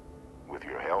answer, with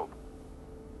your help.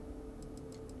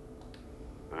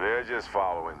 They're just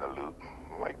following the loot,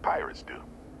 like pirates do.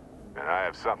 And I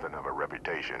have something of a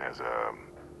reputation as a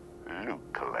loot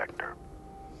collector.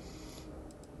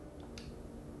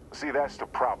 See, that's the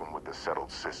problem with the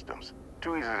settled systems.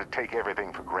 Too easy to take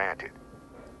everything for granted.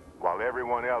 While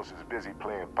everyone else is busy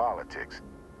playing politics,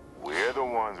 we're the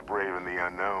ones braving the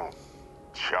unknown,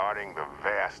 charting the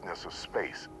vastness of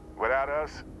space. Without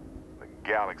us, the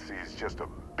galaxy is just a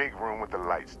big room with the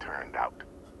lights turned out.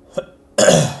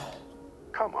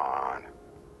 Come on.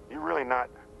 You're really not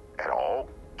at all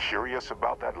curious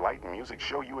about that light and music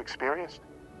show you experienced?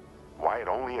 Why it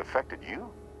only affected you?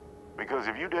 Because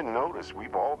if you didn't notice,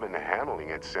 we've all been handling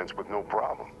it since with no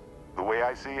problem. The way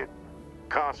I see it,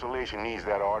 Constellation needs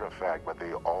that artifact, but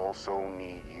they also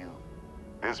need you.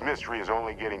 This mystery is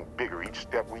only getting bigger each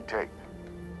step we take.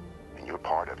 And you're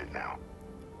part of it now.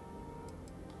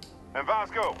 And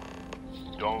Vasco,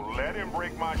 don't let him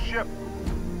break my ship.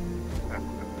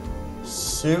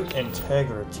 Suit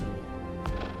integrity.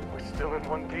 We're still in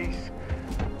one piece.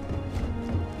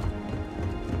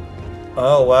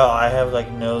 Oh wow, I have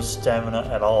like no stamina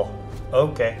at all.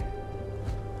 Okay.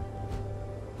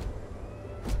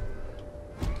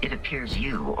 It appears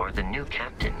you are the new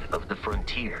captain of the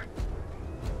Frontier.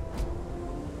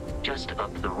 Just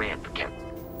up the ramp, Captain.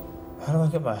 How do I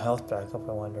get my health back up,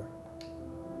 I wonder?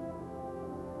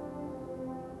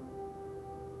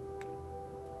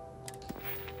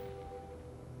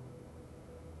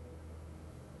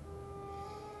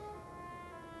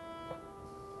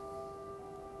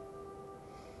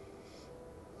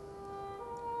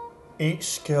 Each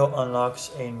skill unlocks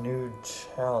a new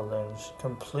challenge.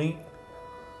 Complete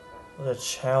the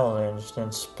challenge,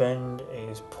 then spend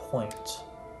a point.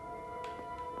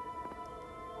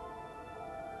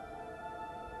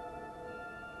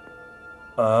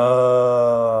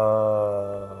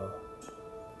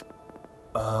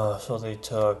 So they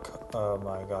took, oh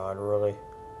my god, really?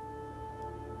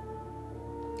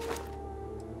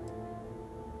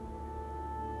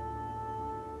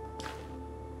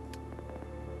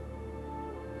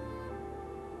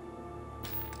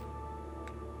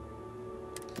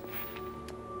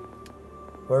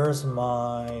 Where's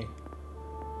my...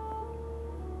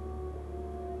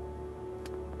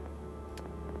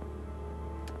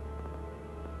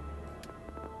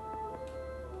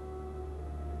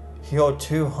 Heal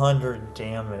 200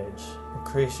 damage.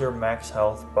 Increase your max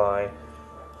health by...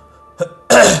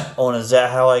 Oh, and is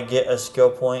that how I get a skill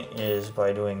point? Is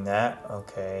by doing that?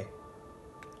 Okay.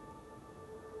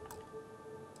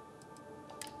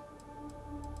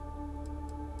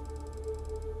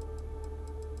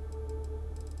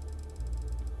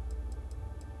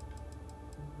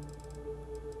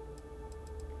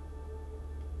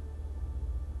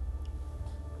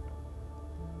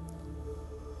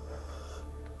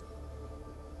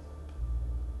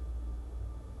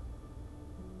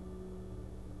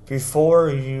 Before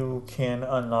you can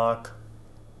unlock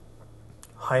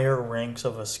higher ranks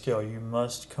of a skill, you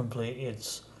must complete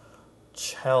its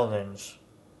challenge.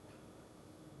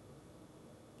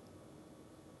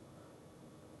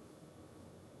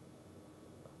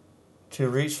 To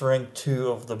reach rank 2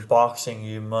 of the boxing,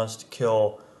 you must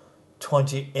kill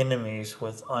 20 enemies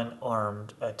with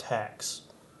unarmed attacks.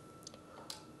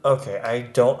 Okay, I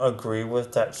don't agree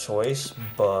with that choice,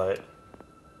 but...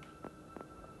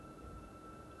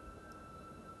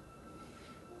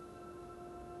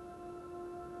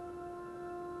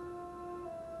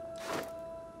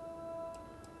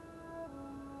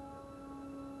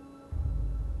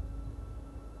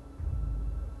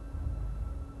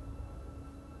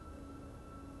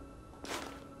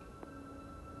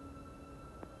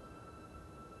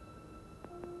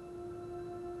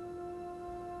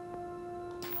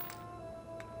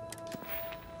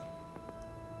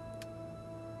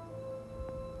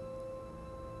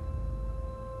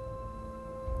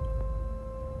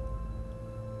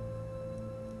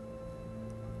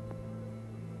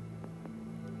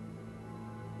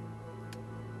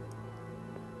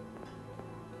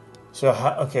 So,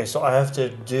 okay, so I have to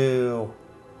do...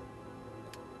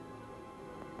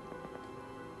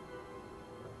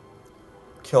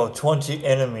 Kill 20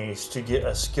 enemies to get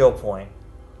a skill point.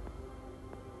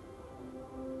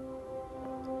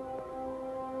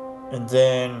 And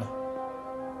then...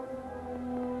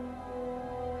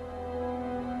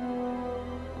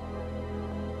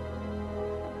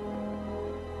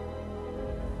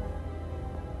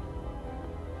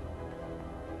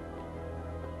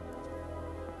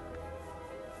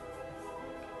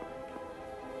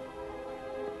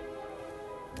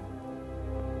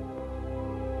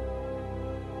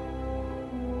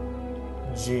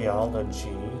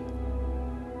 Geology,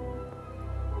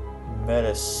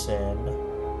 medicine,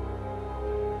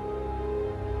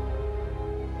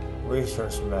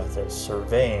 research methods,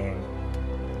 surveying,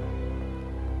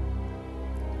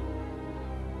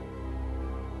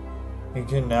 you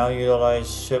can now utilize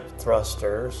ship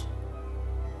thrusters.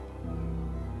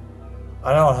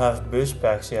 I don't have boost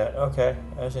packs yet. Okay,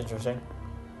 that's interesting.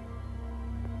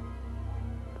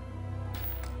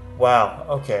 Wow,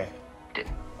 okay.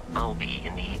 I'll be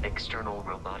in the external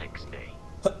robotics bay.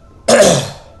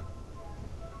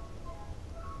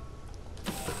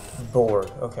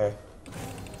 Bored, okay.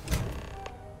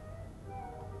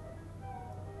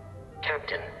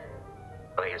 Captain,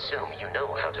 I assume you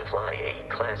know how to fly a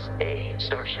Class A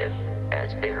starship.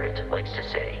 As Barrett likes to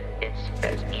say, it's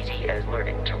as easy as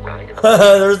learning to ride a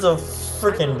There's a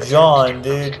freaking John,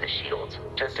 dude. the shields,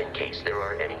 just in case there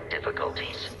are any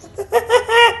difficulties.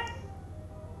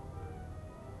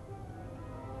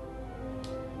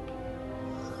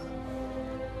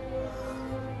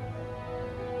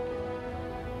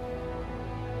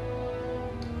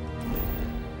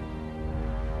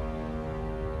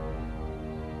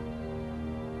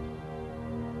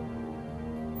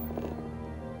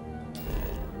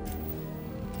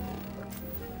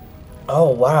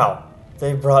 Oh, wow.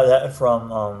 They brought that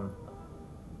from,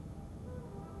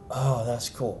 Oh, that's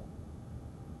cool.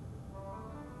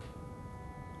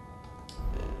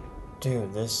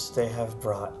 Dude, they have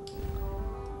brought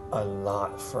a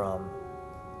lot from...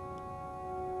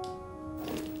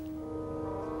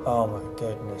 Oh my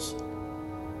goodness.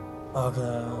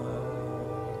 Okay.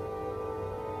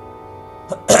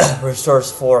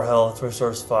 Restores 4 health,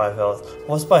 restores 5 health.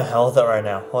 What's my health at right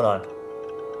now? Hold on.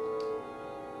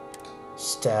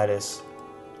 Status.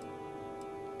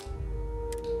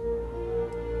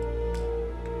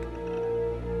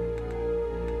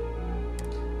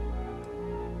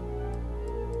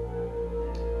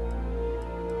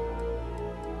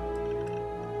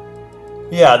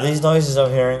 Yeah, these noises I'm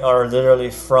hearing are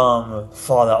literally from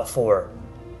Fallout 4.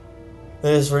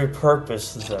 They just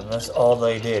repurposed them. That's all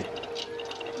they did.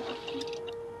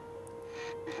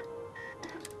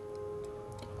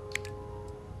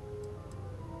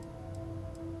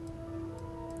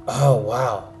 Oh,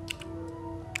 wow.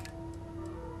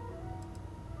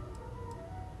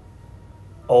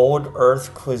 Old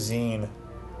Earth cuisine.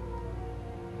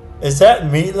 Is that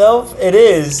meatloaf? It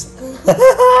is.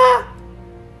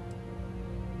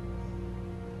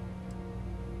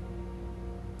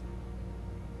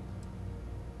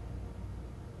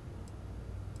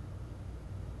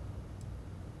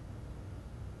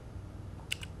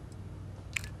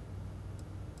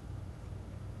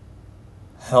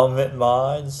 Helmet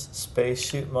mods,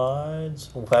 spacesuit mods,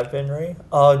 weaponry.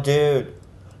 Oh, dude.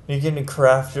 You can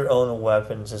craft your own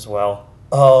weapons as well.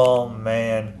 Oh,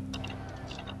 man.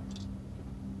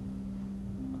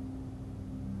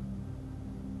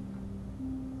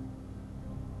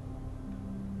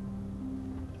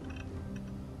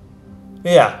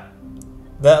 Yeah.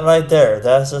 That right there.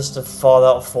 That's just the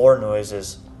Fallout 4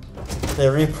 noises. They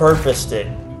repurposed it.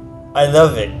 I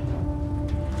love it.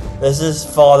 This is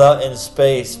Fallout in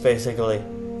space, basically.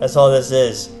 That's all this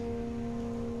is.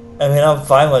 I mean, I'm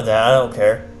fine with that. I don't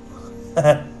care.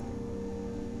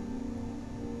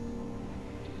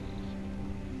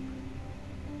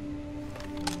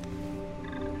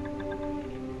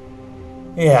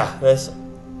 Yeah, that's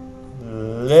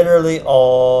literally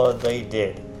all they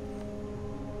did.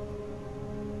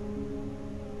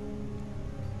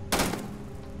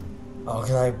 Oh,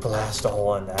 can I blast a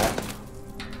hole in that?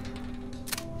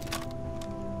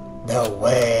 No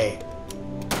way.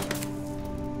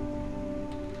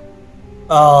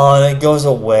 Oh, and it goes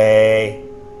away.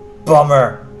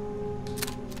 Bummer.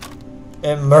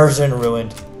 Immersion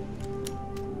ruined.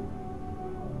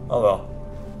 Oh well.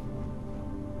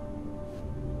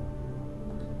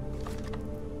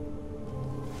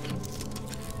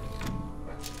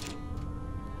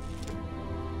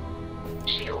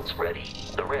 Shield's ready.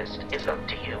 The rest is up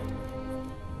to you.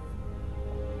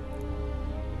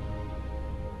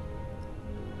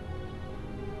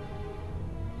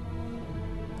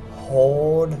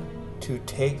 Hold to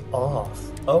take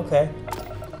off. Okay.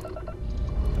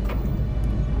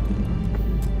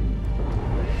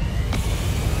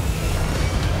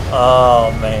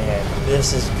 Oh man,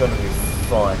 this is gonna be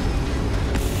fun.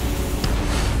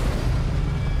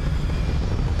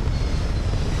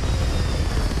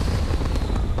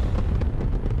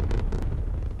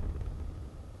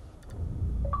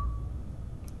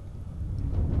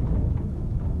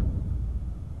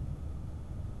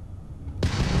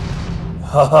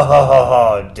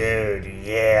 Oh, dude,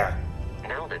 yeah.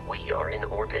 Now that we are in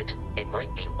orbit, it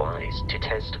might be wise to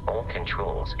test all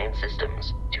controls and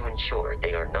systems to ensure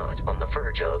they are not on the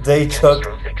verge of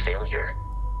catastrophic failure.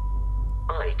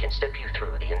 I can step you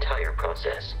through the entire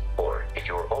process, or if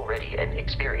you're already an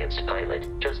experienced pilot,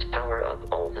 just power up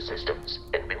all the systems,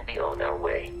 and we'll be on our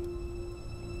way.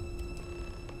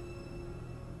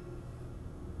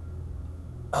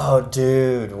 Oh,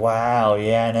 dude, wow,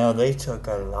 yeah, no, they took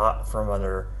a lot from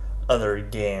other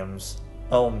games.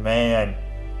 Oh, man.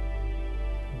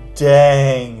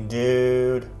 Dang,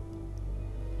 dude.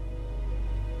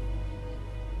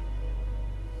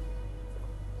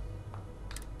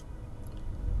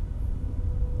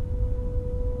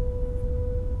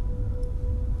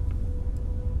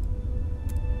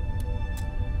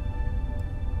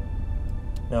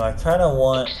 Now, I kind of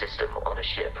want... Each system on a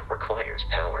ship requires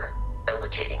power.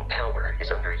 Allocating power is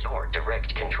under your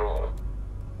direct control.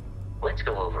 Let's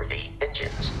go over the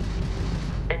engines.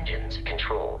 Engines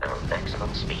control our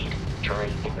maximum speed. Try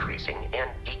increasing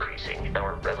and decreasing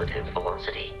our relative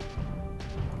velocity.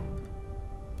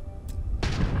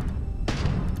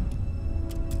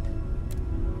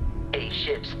 A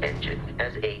ship's engine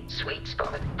has a sweet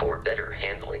spot for better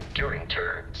handling during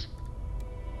turns.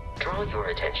 Draw your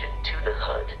attention to the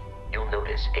HUD. You'll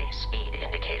notice a speed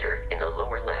indicator in the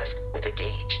lower left with a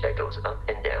gauge that goes up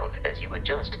and down as you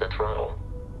adjust the throttle.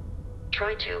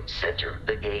 Try to center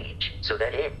the gauge so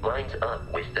that it lines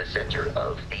up with the center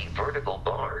of the vertical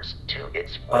bars to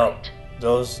its right. Oh,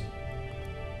 those...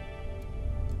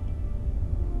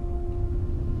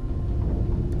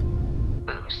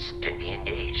 Boosts can be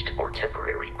engaged or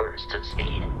temporary bursts of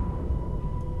speed.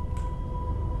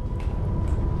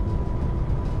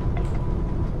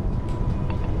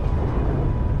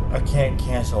 I can't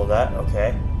cancel that,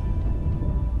 okay.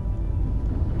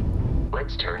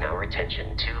 Let's turn our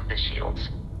attention to the shields.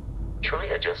 Try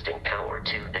adjusting power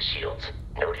to the shields.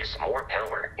 Notice more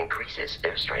power increases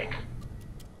their strength.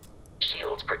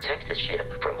 Shields protect the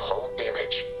ship from hull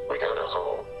damage. Without a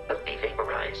hull, they'll be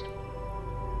vaporized.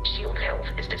 Shield health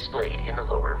is displayed in the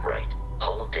lower right.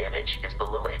 Hull damage is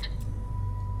below it.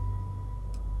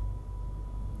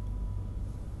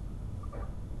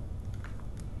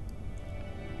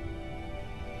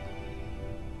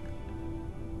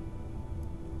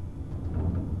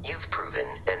 You've proven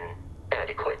an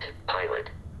adequate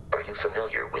pilot. Are you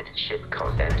familiar with ship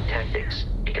combat tactics?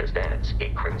 Because that's a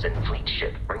Crimson Fleet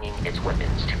ship bringing its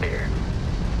weapons to bear.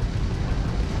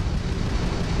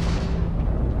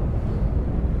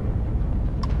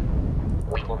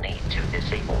 We will need to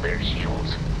disable their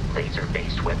shields.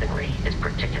 Laser-based weaponry is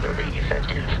particularly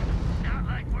effective. Not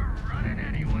like we're running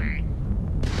anyway.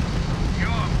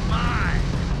 You're mine.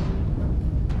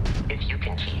 If you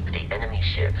can keep the enemy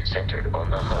ship centered on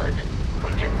the HUD,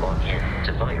 we can lock in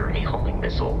to fire a homing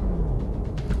missile.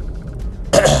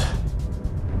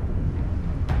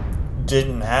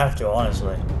 Didn't have to,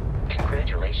 honestly.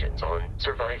 Congratulations on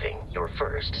surviving your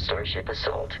first Starship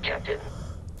assault, Captain.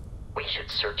 We should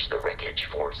search the wreckage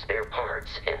for spare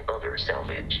parts and other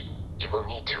salvage. You will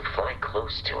need to fly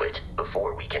close to it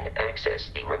before we can access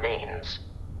the remains.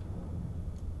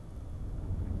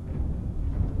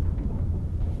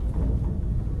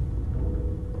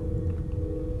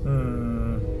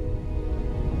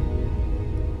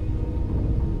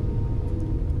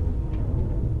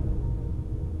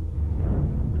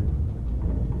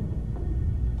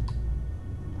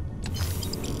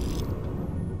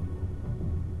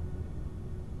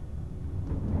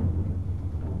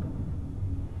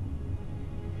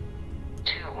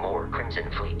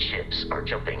 for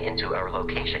jumping into our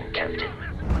location, Captain.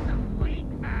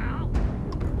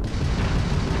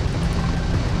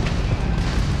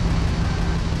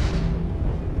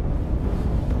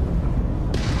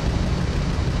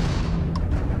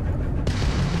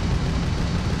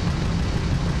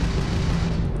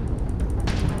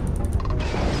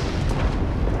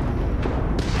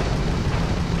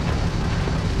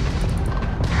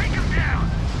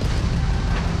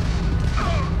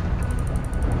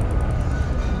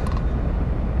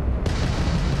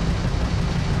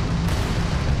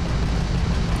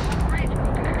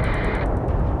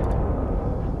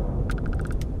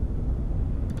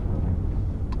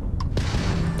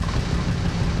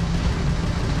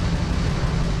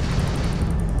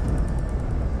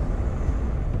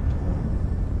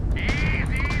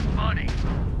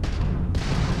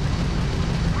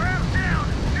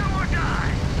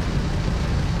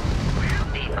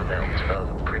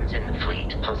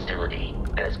 Hostility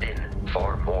has been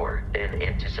far more than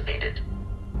anticipated.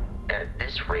 At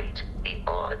this rate, the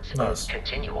odds of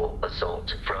continual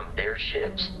assault from their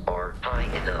ships are high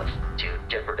enough to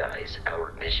jeopardize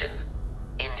our mission.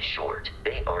 In short,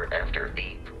 they are after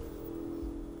the...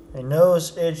 My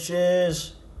nose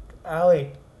itches.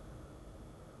 Owie.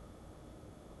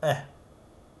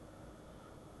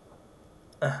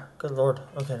 Good lord.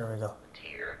 Okay, there we go.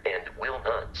 And will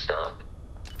not stop.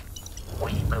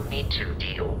 We will need to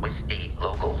deal with the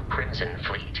local Crimson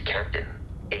Fleet captain.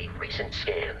 A recent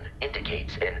scan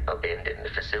indicates an abandoned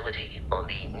facility on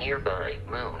the nearby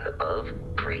moon of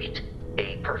Crete,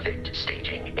 a perfect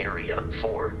staging area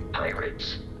for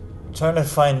pirates. I'm trying to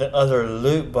find the other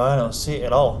loot, but I don't see it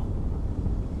at all.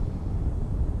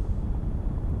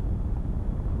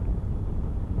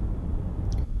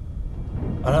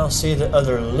 I don't see the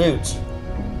other loot.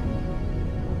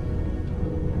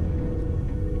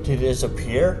 Did it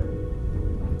disappear?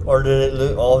 Or did it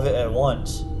loot all of it at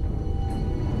once?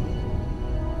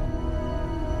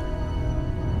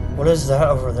 What is that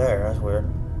over there? That's weird.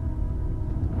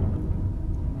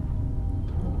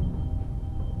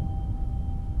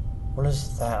 What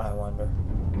is that, I wonder?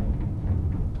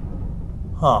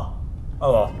 Huh.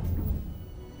 Oh well.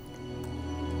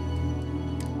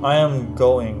 I am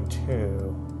going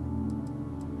to...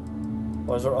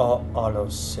 Those are all auto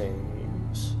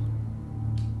saves.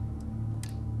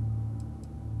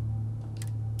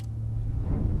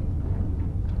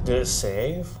 Did it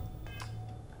save?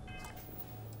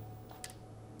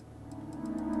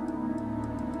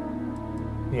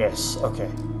 Yes, okay.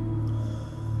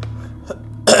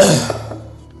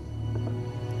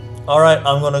 Alright,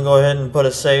 I'm gonna go ahead and put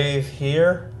a save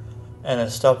here and a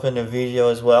stop in the video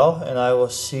as well, and I will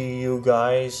see you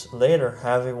guys later.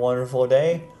 Have a wonderful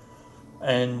day,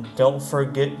 and don't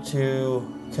forget to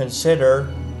consider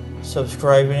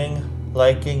subscribing,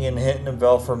 liking, and hitting the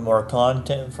bell for more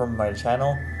content from my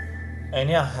channel. And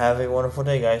yeah, have a wonderful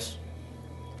day, guys.